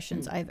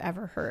microaggressions I've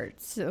ever heard.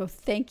 So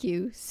thank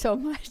you so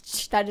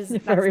much. That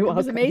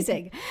was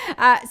amazing.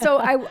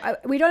 So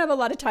we don't have a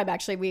lot of time.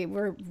 Actually,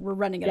 we're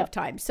running out of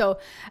time. So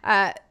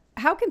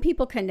how can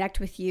people connect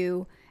with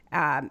you,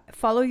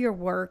 follow your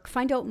work,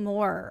 find out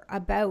more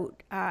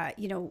about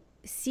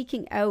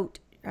seeking out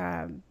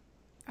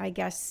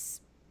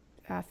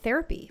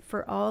therapy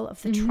for all of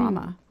the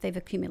trauma they've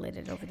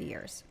accumulated over the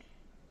years?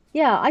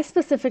 Yeah, I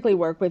specifically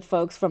work with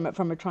folks from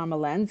a trauma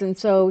lens. And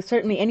so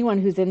certainly anyone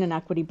who's in an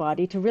equity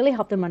body, to really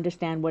help them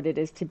understand what it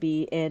is to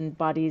be in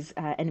bodies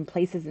and in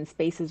places and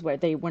spaces where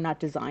they were not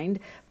designed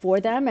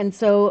for them. And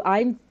so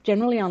I'm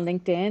generally on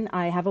LinkedIn.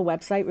 I have a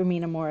website,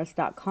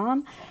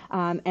 ruminamorris.com,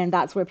 and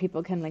that's where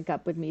people can link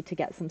up with me to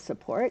get some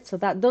support. So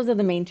those are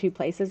the main two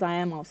places. I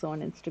am also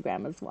on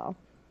Instagram as well.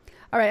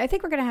 All right, I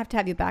think we're going to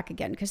have you back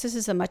again because this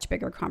is a much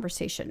bigger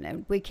conversation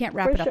and we can't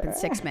wrap it up in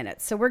 6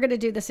 minutes. So we're going to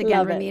do this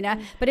again,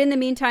 Rumina. But in the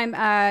meantime,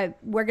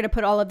 we're going to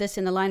put all of this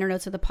in the liner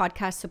notes of the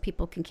podcast so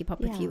people can keep up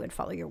with you and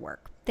follow your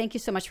work. Thank you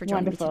so much for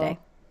joining me today.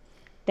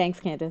 Thanks,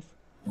 Candace.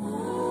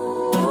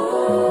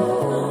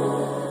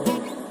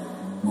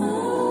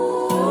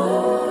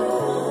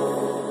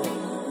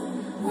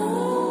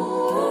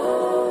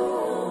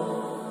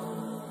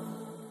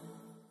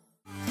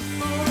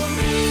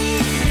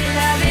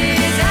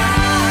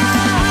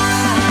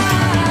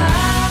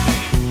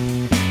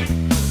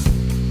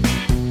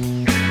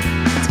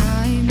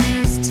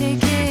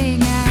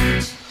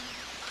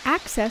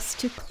 Access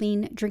to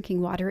clean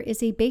drinking water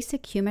is a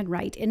basic human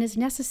right and is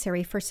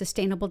necessary for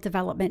sustainable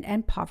development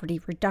and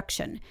poverty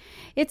reduction.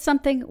 It's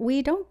something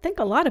we don't think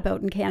a lot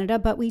about in Canada,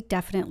 but we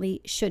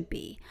definitely should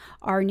be.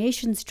 Our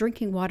nation's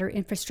drinking water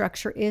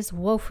infrastructure is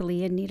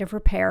woefully in need of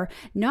repair,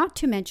 not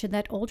to mention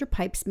that older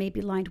pipes may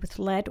be lined with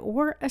lead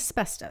or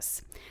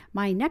asbestos.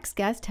 My next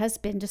guest has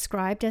been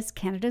described as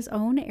Canada's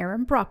own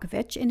Erin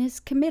Brockovich and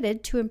is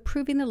committed to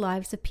improving the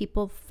lives of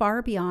people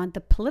far beyond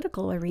the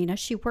political arena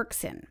she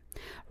works in.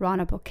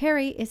 Rana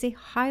Bokhari is a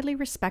highly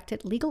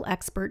respected legal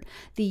expert,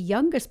 the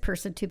youngest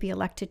person to be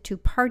elected to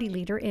party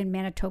leader in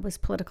Manitoba's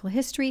political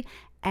history,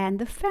 and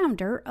the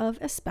founder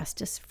of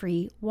Asbestos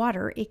Free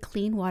Water, a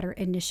clean water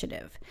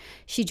initiative.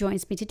 She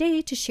joins me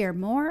today to share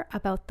more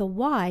about the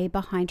why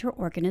behind her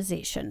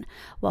organization.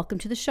 Welcome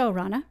to the show,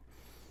 Rana.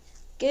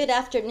 Good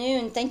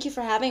afternoon. Thank you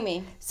for having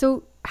me.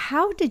 So,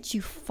 how did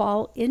you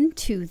fall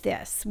into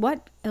this?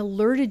 What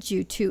alerted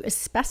you to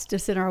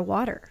asbestos in our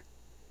water?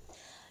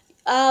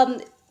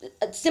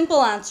 A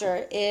simple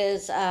answer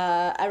is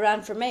I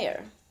ran for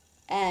mayor,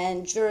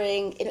 and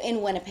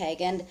in Winnipeg,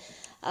 and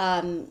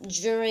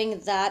during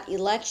that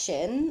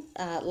election,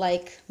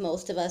 like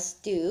most of us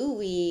do,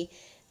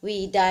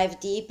 we dive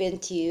deep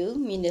into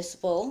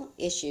municipal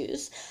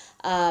issues.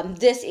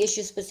 This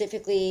issue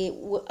specifically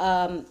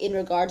in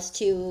regards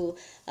to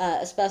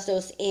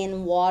asbestos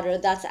in water,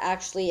 that's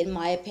actually, in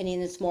my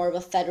opinion, it's more of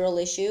a federal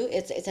issue.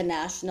 It's a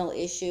national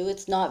issue.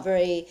 It's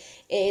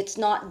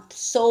not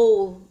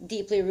so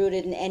deeply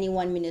rooted in any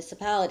one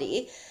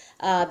municipality,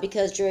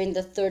 because during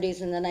the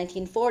 30s and the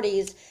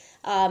 1940s,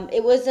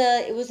 it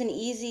was an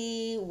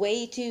easy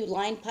way to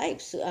line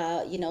pipes.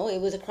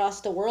 It was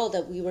across the world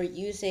that we were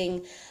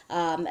using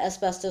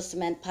asbestos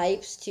cement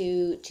pipes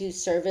to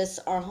service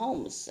our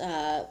homes.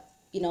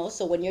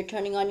 So when you're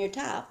turning on your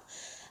tap,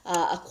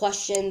 a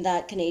question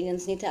that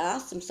Canadians need to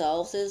ask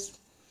themselves is,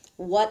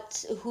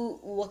 what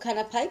kind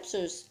of pipes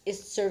is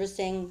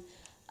servicing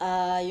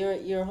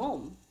your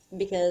home?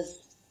 Because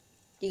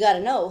you got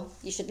to know.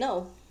 You should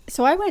know.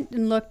 So I went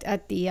and looked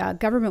at the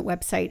government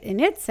website, and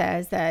it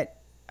says that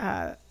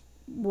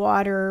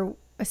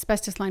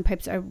asbestos line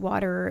pipes are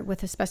water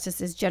with asbestos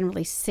is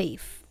generally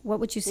safe. What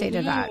would you say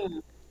to that?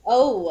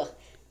 Oh,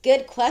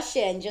 good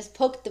question. Just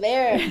poked the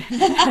bear.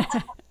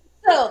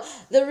 So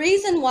the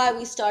reason why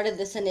we started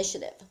this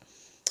initiative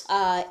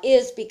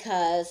is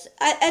because,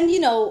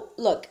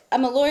 look,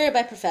 I'm a lawyer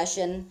by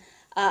profession.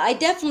 I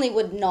definitely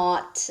would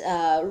not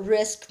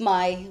risk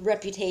my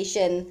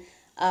reputation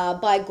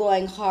by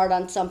going hard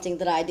on something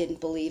that I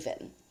didn't believe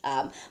in.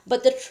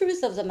 But the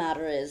truth of the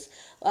matter is,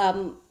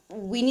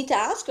 we need to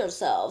ask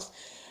ourselves,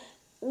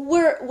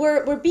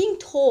 we're being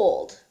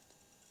told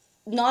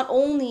not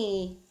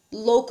only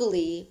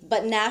locally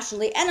but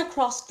nationally and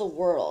across the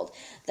world,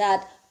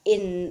 that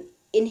in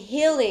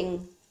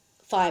inhaling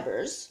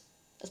fibers,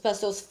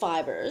 asbestos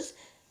fibers,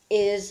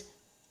 is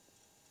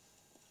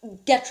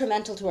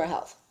detrimental to our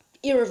health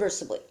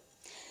irreversibly.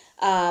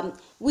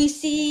 We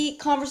see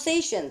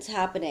conversations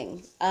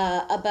happening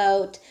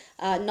about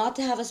not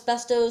to have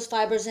asbestos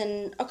fibers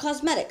in our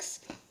cosmetics,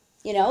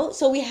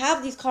 so we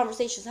have these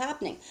conversations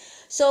happening.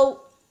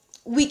 So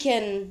we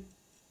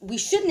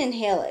shouldn't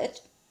inhale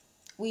it,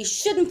 we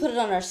shouldn't put it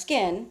on our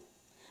skin,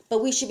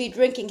 but we should be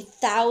drinking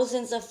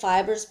thousands of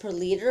fibers per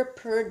liter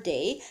per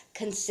day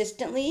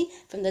consistently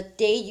from the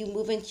day you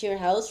move into your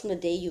house, from the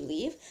day you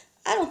leave.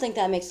 I don't think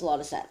that makes a lot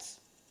of sense.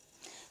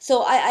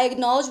 So I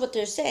acknowledge what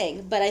they're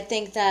saying, but I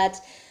think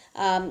that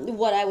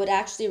what I would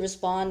actually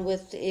respond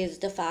with is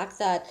the fact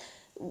that,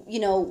 we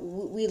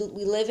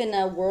live in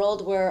a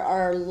world where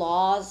our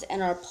laws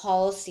and our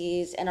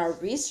policies and our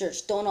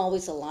research don't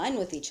always align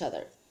with each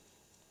other.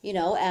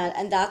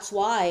 And that's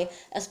why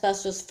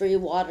asbestos free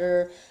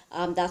water,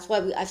 that's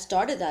why I've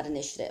started that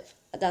initiative.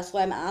 That's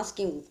why I'm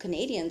asking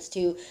Canadians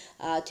to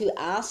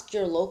ask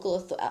your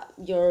local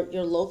your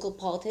local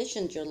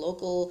politicians, your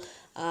local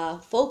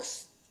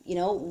folks,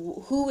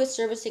 who is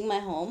servicing my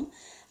home.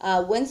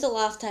 When's the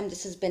last time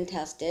this has been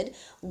tested?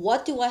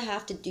 What do I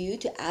have to do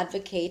to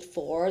advocate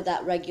for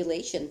that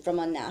regulation from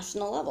a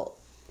national level?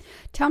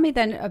 Tell me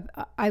then,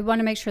 I want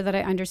to make sure that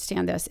I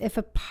understand this. If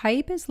a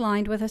pipe is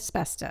lined with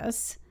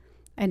asbestos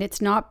and it's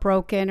not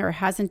broken or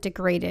hasn't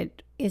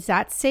degraded, is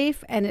that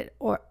safe?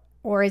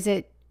 Or is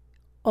it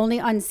only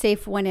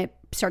unsafe when it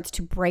starts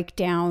to break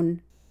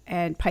down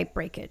and pipe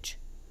breakage?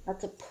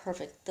 That's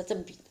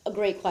a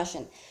great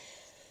question.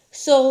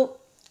 So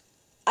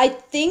I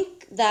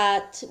think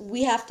that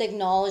we have to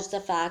acknowledge the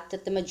fact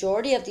that the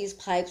majority of these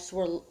pipes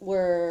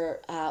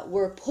were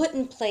put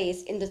in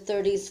place in the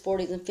 30s,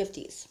 40s, and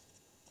 50s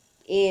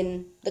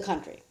in the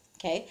country.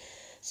 Okay,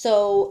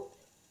 so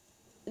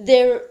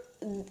the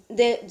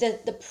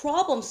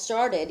problem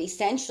started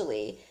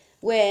essentially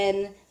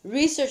when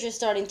research is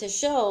starting to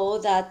show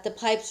that the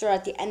pipes are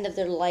at the end of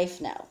their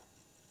life now.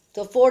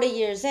 So 40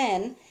 years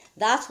in,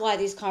 that's why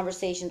these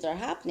conversations are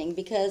happening,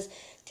 because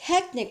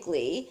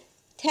technically,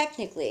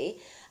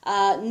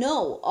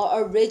 no,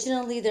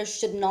 originally there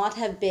should not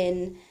have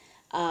been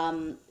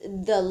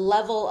the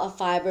level of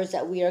fibers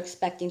that we are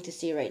expecting to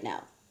see right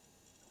now.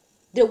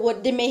 There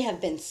may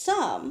have been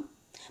some,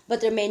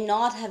 but there may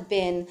not have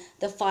been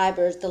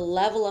the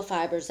level of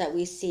fibers that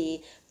we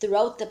see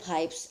throughout the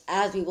pipes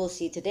as we will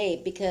see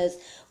today, because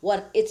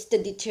it's the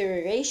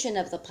deterioration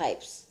of the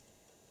pipes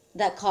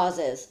that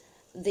causes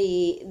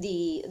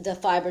the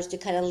fibers to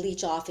kind of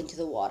leach off into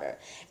the water.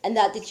 And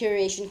that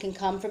deterioration can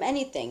come from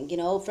anything,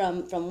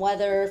 from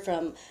weather,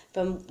 from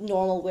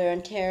normal wear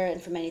and tear, and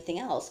from anything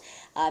else.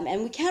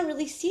 And we can't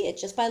really see it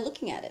just by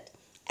looking at it.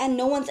 And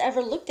no one's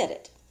ever looked at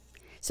it.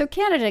 So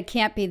Canada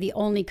can't be the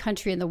only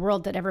country in the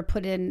world that ever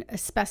put in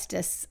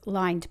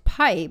asbestos-lined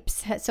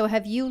pipes. So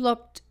have you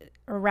looked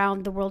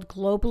around the world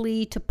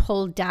globally to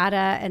pull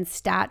data and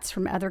stats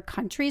from other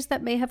countries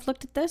that may have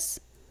looked at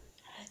this?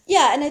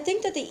 Yeah, and I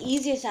think that the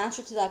easiest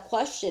answer to that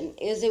question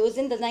is it was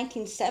in the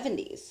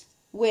 1970s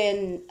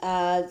when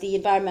the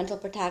Environmental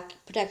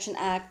Protection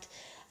Act,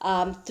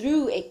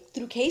 through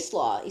case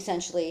law,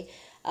 essentially,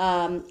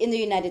 in the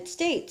United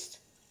States,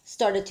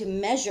 started to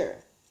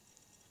measure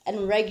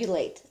and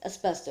regulate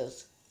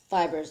asbestos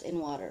fibers in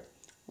water.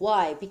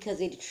 Why? Because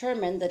they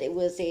determined that it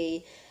was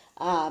a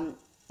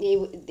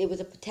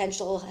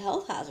potential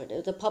health hazard. It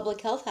was a public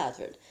health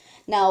hazard.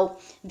 Now,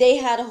 they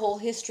had a whole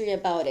history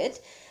about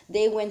it.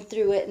 They went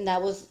through it, and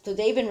so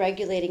they've been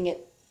regulating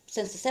it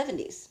since the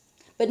 70s.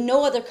 But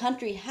no other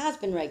country has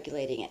been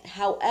regulating it.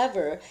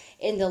 However,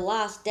 in the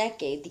last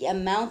decade, the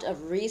amount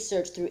of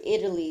research through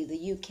Italy,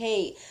 the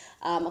UK,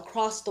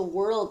 across the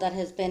world that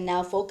has been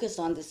now focused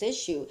on this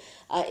issue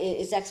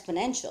is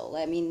exponential.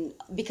 I mean,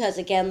 because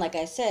again, like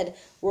I said,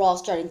 we're all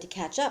starting to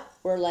catch up.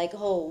 We're like,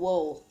 oh,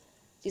 whoa,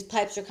 these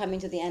pipes are coming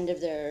to the end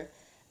of their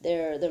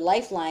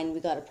lifeline. We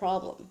got a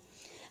problem.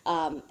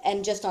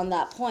 And just on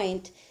that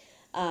point,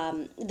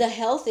 the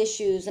health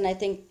issues, and I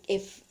think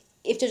if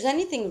there's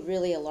anything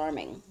really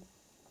alarming,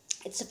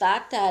 it's the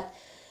fact that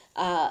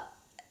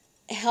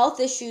health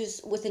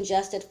issues with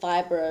ingested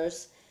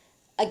fibers,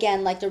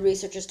 again, like the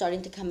research is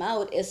starting to come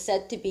out, is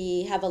said to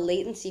have a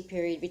latency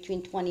period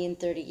between 20 and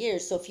 30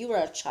 years. So if you were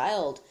a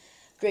child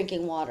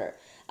drinking water,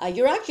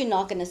 you're actually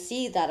not going to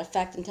see that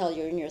effect until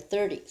you're in your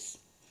 30s.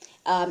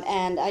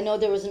 And I know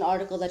there was an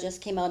article that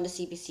just came out in the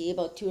CBC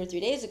about 2 or 3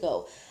 days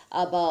ago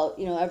about,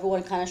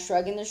 everyone kind of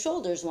shrugging their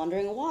shoulders,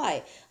 wondering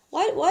why.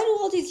 Why do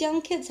all these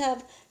young kids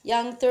have,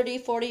 young 30,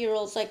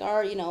 40-year-olds like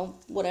our,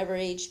 whatever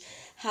age,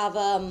 have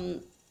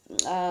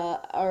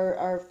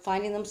are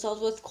finding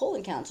themselves with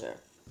colon cancer?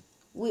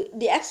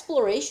 The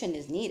exploration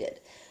is needed,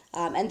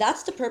 and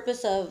that's the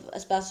purpose of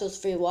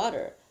asbestos-free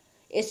water,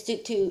 is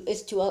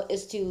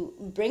to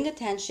bring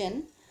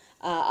attention.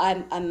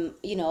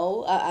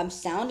 I'm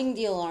sounding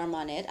the alarm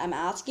on it. I'm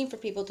asking for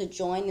people to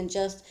join and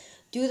just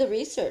Do the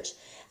research.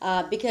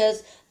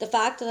 Because the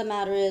fact of the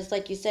matter is,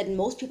 like you said,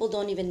 most people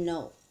don't even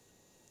know.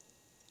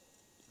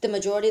 The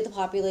majority of the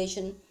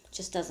population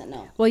just doesn't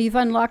know. Well, you've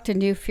unlocked a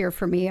new fear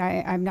for me.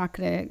 I'm not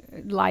going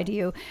to lie to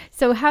you.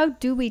 So how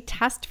do we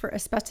test for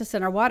asbestos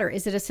in our water?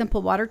 Is it a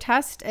simple water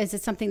test? Is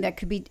it something that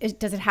could be,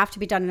 does it have to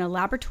be done in a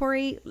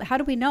laboratory? How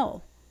do we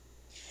know?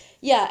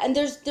 Yeah, and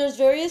there's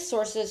various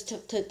sources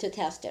to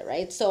test it,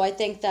 right? So I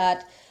think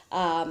that,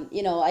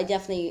 I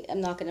definitely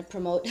am not going to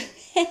promote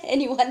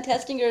anyone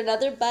testing or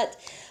another, but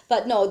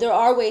no, there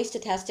are ways to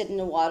test it in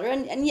the water.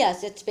 And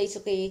yes, it's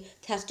basically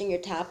testing your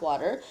tap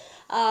water.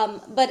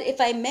 But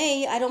if I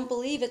may, I don't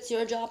believe it's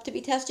your job to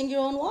be testing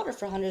your own water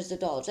for hundreds of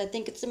dollars. I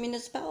think it's the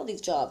municipality's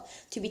job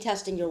to be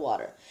testing your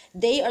water.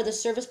 They are the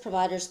service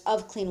providers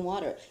of clean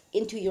water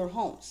into your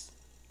homes.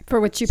 For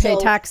which you pay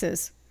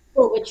taxes.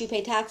 For which you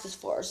pay taxes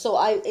for. So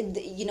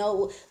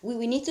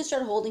we need to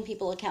start holding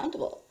people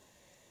accountable.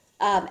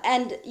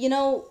 And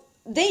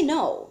they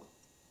know.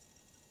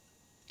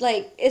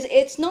 Like,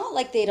 it's not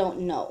like they don't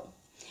know.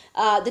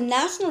 The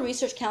National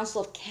Research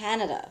Council of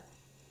Canada,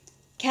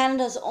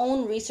 Canada's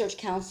own research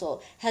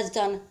council, has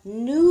done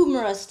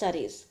numerous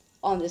studies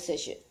on this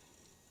issue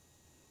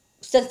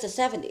since the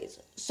 70s.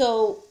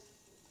 So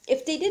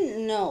if they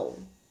didn't know,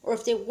 or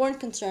if they weren't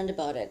concerned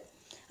about it,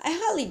 I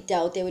highly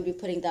doubt they would be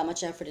putting that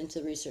much effort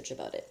into research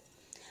about it.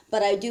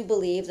 But I do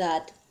believe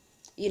that,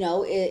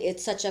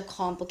 it's such a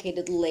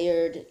complicated,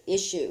 layered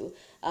issue.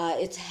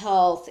 It's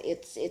health,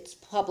 it's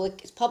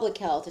public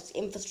health, it's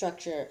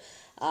infrastructure,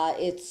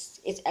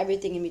 it's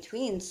everything in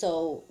between.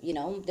 So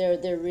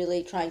they're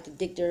really trying to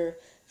dig their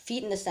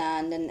feet in the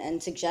sand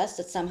and suggest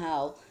that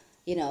somehow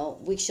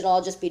we should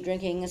all just be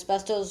drinking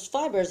asbestos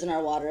fibers in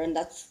our water, and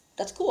that's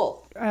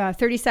cool.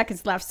 30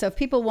 seconds left. So if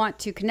people want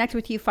to connect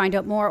with you, find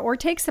out more, or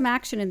take some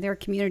action in their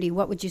community,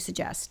 what would you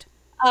suggest?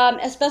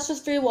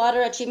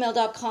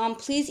 Asbestosfreewater@gmail.com.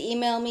 Please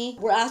email me.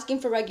 We're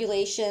asking for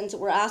regulations.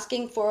 We're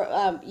asking for,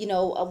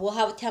 we'll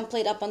have a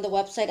template up on the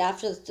website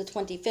after the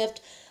 25th.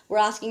 We're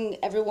asking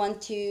everyone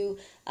to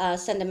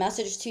send a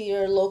message to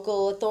your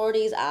local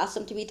authorities, ask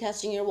them to be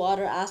testing your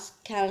water,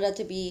 ask Canada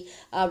to be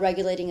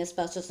regulating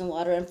asbestos in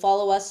water, and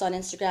follow us on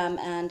Instagram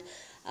and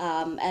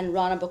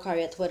Rana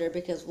Bokhari at Twitter,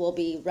 because we'll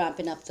be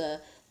ramping up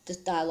this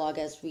dialogue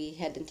as we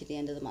head into the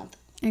end of the month.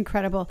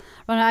 Incredible.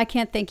 Rana, I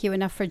can't thank you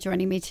enough for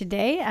joining me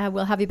today.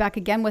 We'll have you back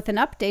again with an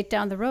update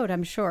down the road,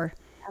 I'm sure.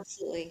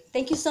 Absolutely.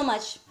 Thank you so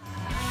much.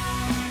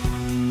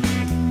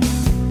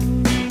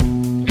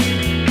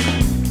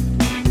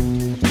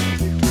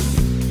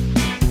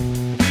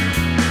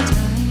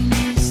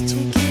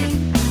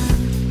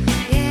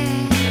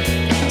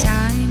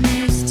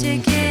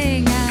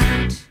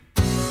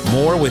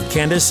 More with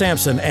Candace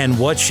Sampson and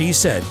What She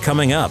Said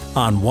coming up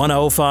on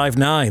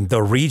 105.9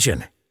 The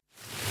Region.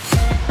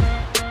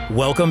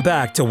 Welcome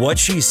back to What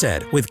She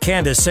Said with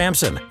Candace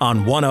Sampson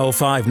on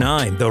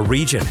 105.9 The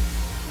Region.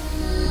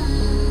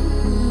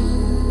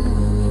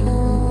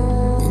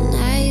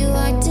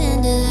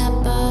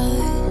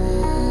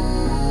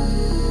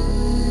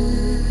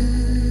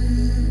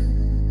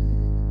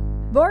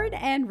 Born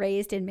and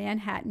raised in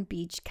Manhattan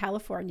Beach,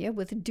 California,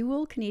 with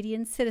dual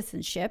Canadian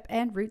citizenship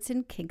and roots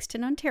in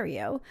Kingston,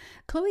 Ontario,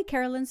 Chloe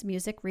Carolyn's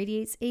music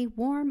radiates a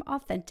warm,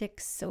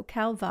 authentic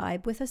SoCal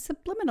vibe with a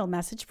subliminal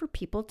message for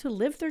people to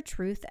live their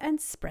truth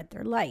and spread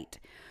their light.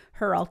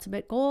 Her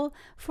ultimate goal,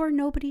 for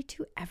nobody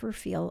to ever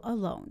feel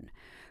alone.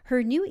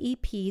 Her new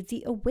EP,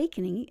 The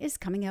Awakening, is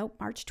coming out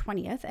March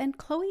 20th, and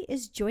Chloe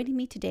is joining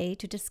me today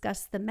to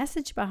discuss the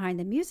message behind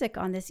the music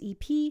on this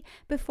EP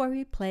before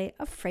we play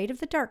Afraid of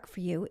the Dark for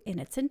you in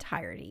its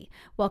entirety.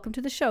 Welcome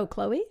to the show,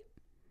 Chloe.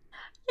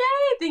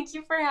 Yay, thank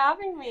you for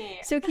having me.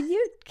 So can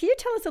you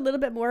tell us a little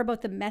bit more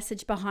about the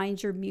message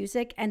behind your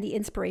music and the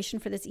inspiration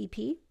for this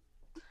EP?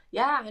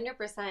 Yeah,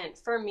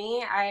 100%. For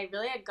me, I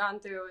really had gone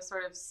through a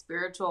sort of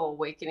spiritual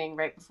awakening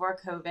right before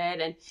COVID.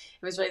 And it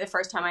was really the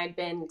first time I'd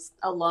been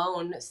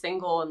alone,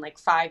 single in like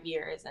 5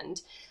 years.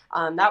 And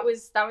that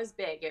was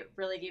big. It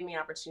really gave me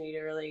an opportunity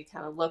to really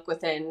kind of look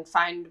within,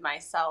 find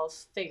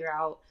myself, figure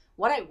out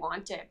what I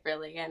wanted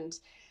really. And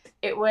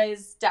it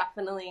was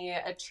definitely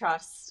a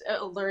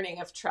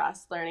learning of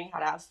trust, learning how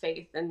to have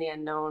faith in the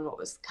unknown, what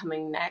was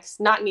coming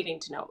next, not needing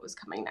to know what was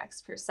coming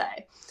next per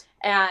se.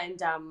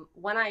 And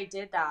when I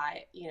did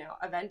that,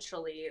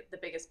 eventually the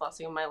biggest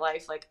blessing of my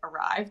life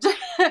arrived.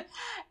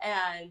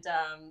 And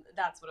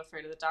that's what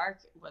Afraid of the Dark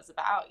was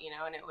about,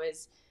 and it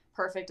was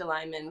perfect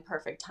alignment,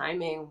 perfect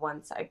timing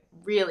once I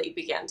really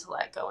began to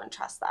let go and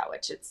trust that,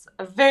 which it's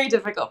a very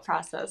difficult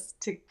process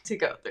to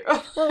go through.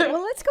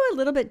 well, let's go a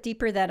little bit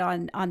deeper then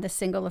on the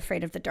single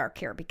Afraid of the Dark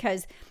here,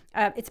 because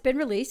it's been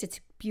released.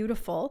 It's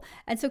beautiful.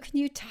 And so can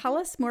you tell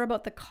us more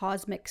about the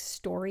cosmic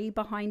story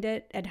behind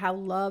it and how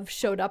love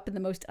showed up in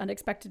the most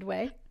unexpected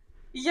way?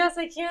 Yes,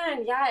 I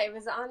can. Yeah, it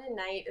was on a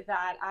night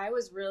that I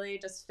was really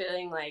just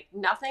feeling like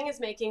nothing is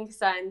making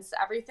sense.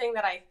 Everything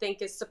that I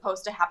think is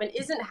supposed to happen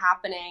isn't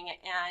happening.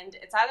 And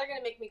it's either going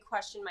to make me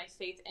question my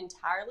faith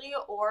entirely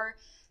or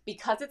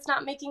because it's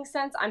not making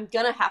sense, I'm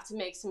going to have to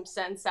make some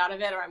sense out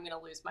of it or I'm going to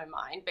lose my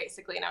mind,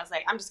 basically. And I was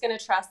like, I'm just going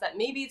to trust that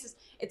maybe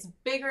it's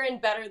bigger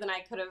and better than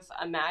I could have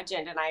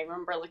imagined. And I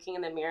remember looking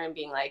in the mirror and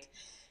being like,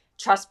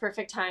 trust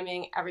perfect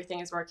timing, everything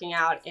is working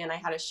out. And I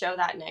had a show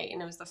that night,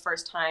 and it was the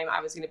first time I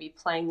was going to be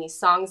playing these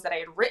songs that I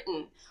had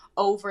written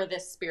over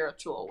this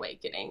spiritual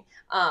awakening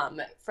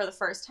for the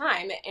first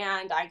time.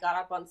 And I got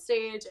up on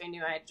stage. I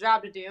knew I had a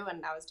job to do,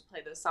 and that was to play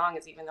those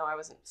songs, even though I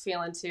wasn't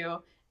feeling too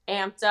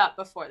amped up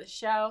before the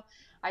show.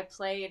 I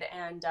played,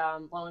 and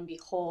lo and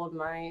behold,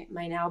 my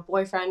now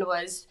boyfriend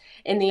was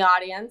in the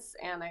audience,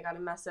 and I got a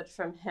message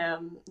from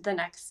him the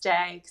next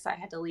day because I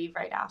had to leave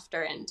right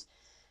after. And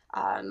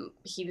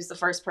he was the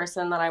first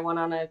person that I went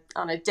on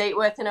a date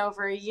with in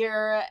over a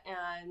year,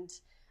 and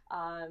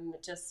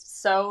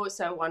just so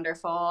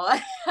wonderful.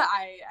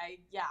 I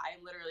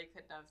literally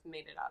couldn't have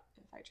made it up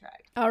if I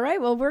tried. All right,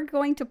 well, we're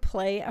going to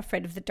play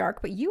Afraid of the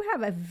Dark, but you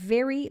have a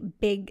very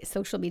big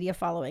social media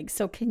following.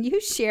 So can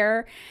you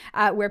share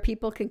where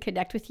people can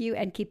connect with you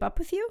and keep up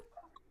with you?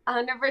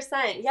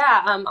 100%.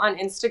 Yeah. On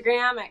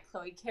Instagram at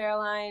Chloe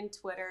Caroline,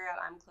 Twitter at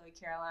I'm Chloe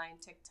Caroline,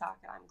 TikTok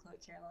at I'm Chloe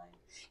Caroline.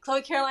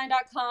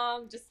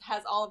 ChloeCaroline.com just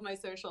has all of my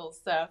socials.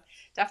 So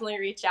definitely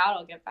reach out.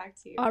 I'll get back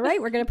to you. All right.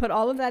 We're going to put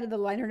all of that in the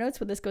liner notes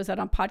when this goes out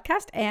on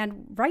podcast.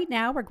 And right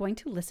now we're going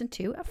to listen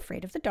to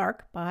Afraid of the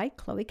Dark by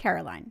Chloe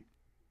Caroline.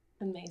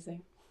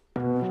 Amazing.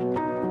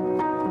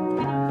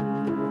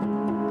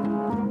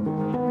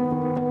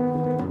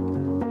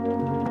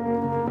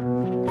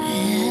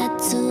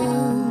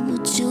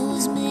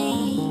 Choose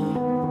me,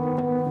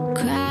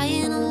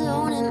 crying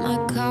alone in my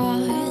car,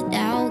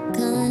 doubt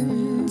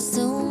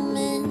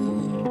consuming.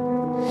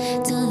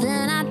 Till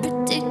then I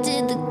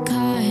predicted the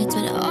cards,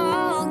 but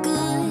all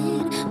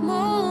good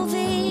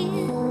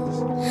movies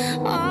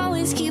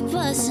always keep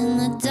us in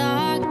the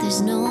dark.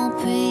 There's no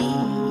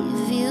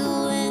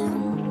previewing.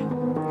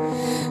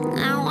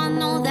 Now I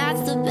know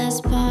that's the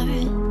best part.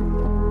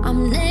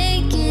 I'm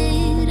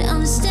naked,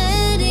 I'm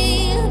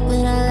steady,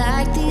 but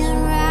I like the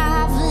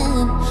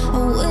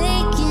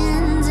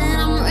awakened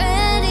and I'm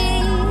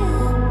ready.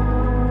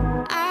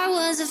 I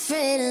was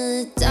afraid of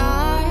the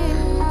dark,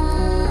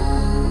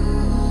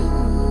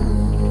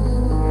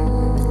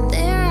 but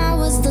there I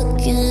was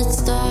looking at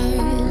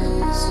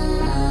stars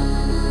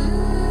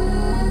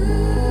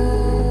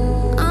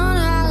on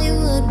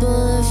Hollywood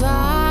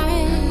Boulevard.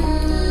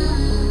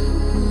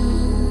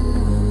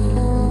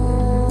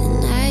 The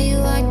night you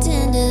walked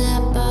into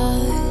that bar.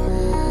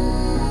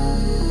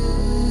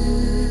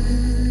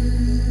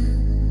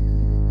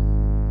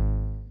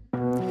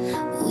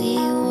 We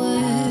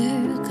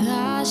were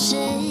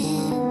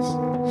cautious,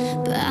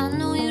 but I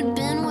knew you'd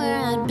been where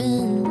I'd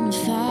been,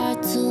 far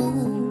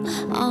too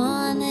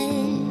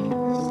honest.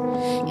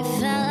 You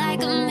felt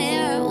like a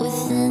mirror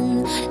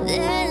within.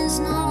 There's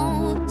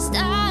no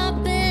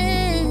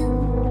stopping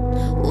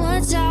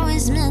what's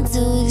always meant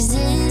to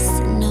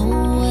exist. No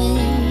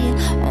way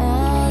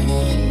all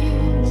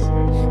this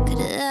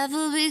could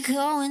ever be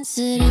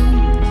coincidence.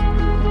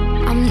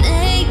 I'm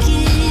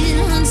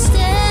naked,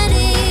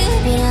 unsteady,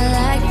 but I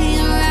like the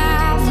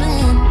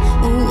unraveling.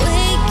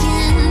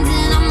 Awakened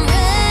and I'm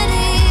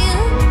ready.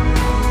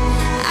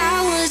 I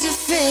was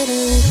afraid of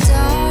the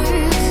dark,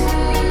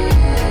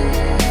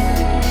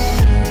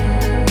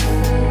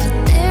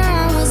 but there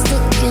I was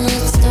looking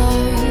at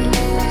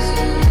stars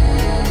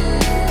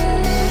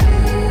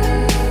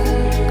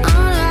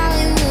on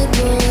Hollywood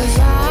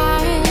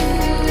Boulevard.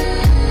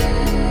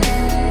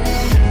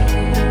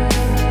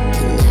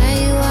 The night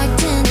you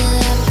walked into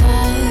that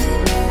bar.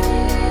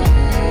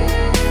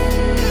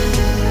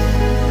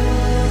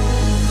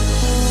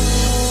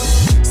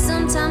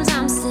 Sometimes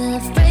I'm still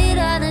afraid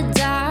of the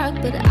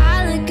dark, but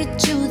I look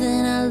at you,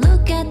 then I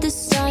look at the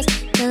stars.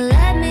 They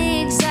led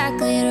me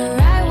exactly to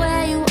right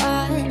where you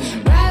are,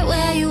 right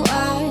where you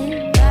are,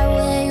 right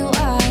where you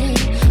are.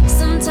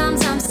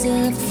 Sometimes I'm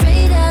still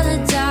afraid of the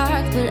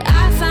dark, but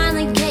I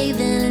finally gave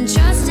in and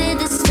trusted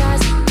the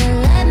stars. They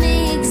led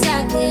me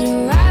exactly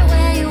to right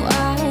where you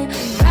are,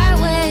 right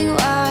where you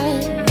are,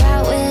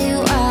 right where you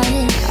are.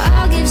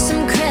 I'll give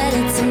some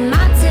credit to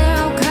my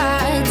tarot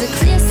cards, a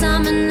clear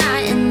summer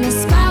night in the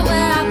spot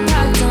where I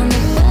parked on the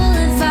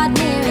boulevard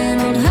near an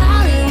old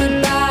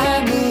Hollywood bar.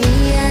 But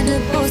we had to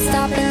both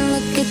stop and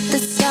look at the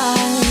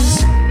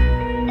stars.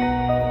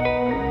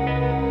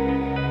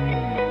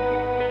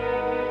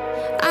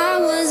 I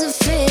was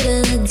afraid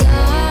of the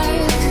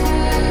dark,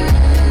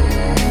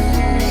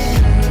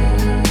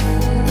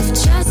 of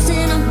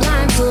trusting a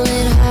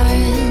blindfolded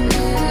heart.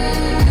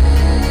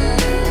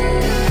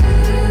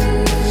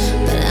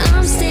 But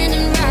I'm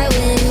standing right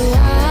where you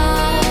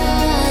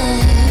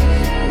are.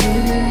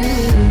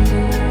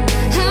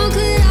 How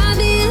could I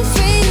be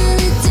afraid of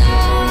the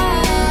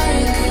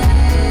dark?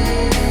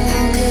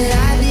 How could I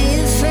be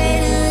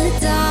afraid of the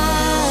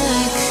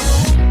dark?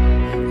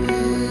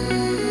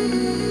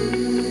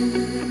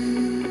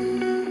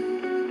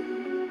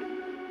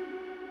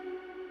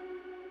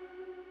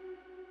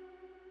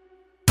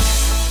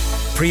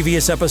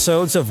 Previous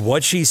episodes of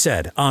What She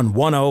Said on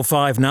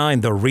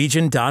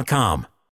 1059theregion.com.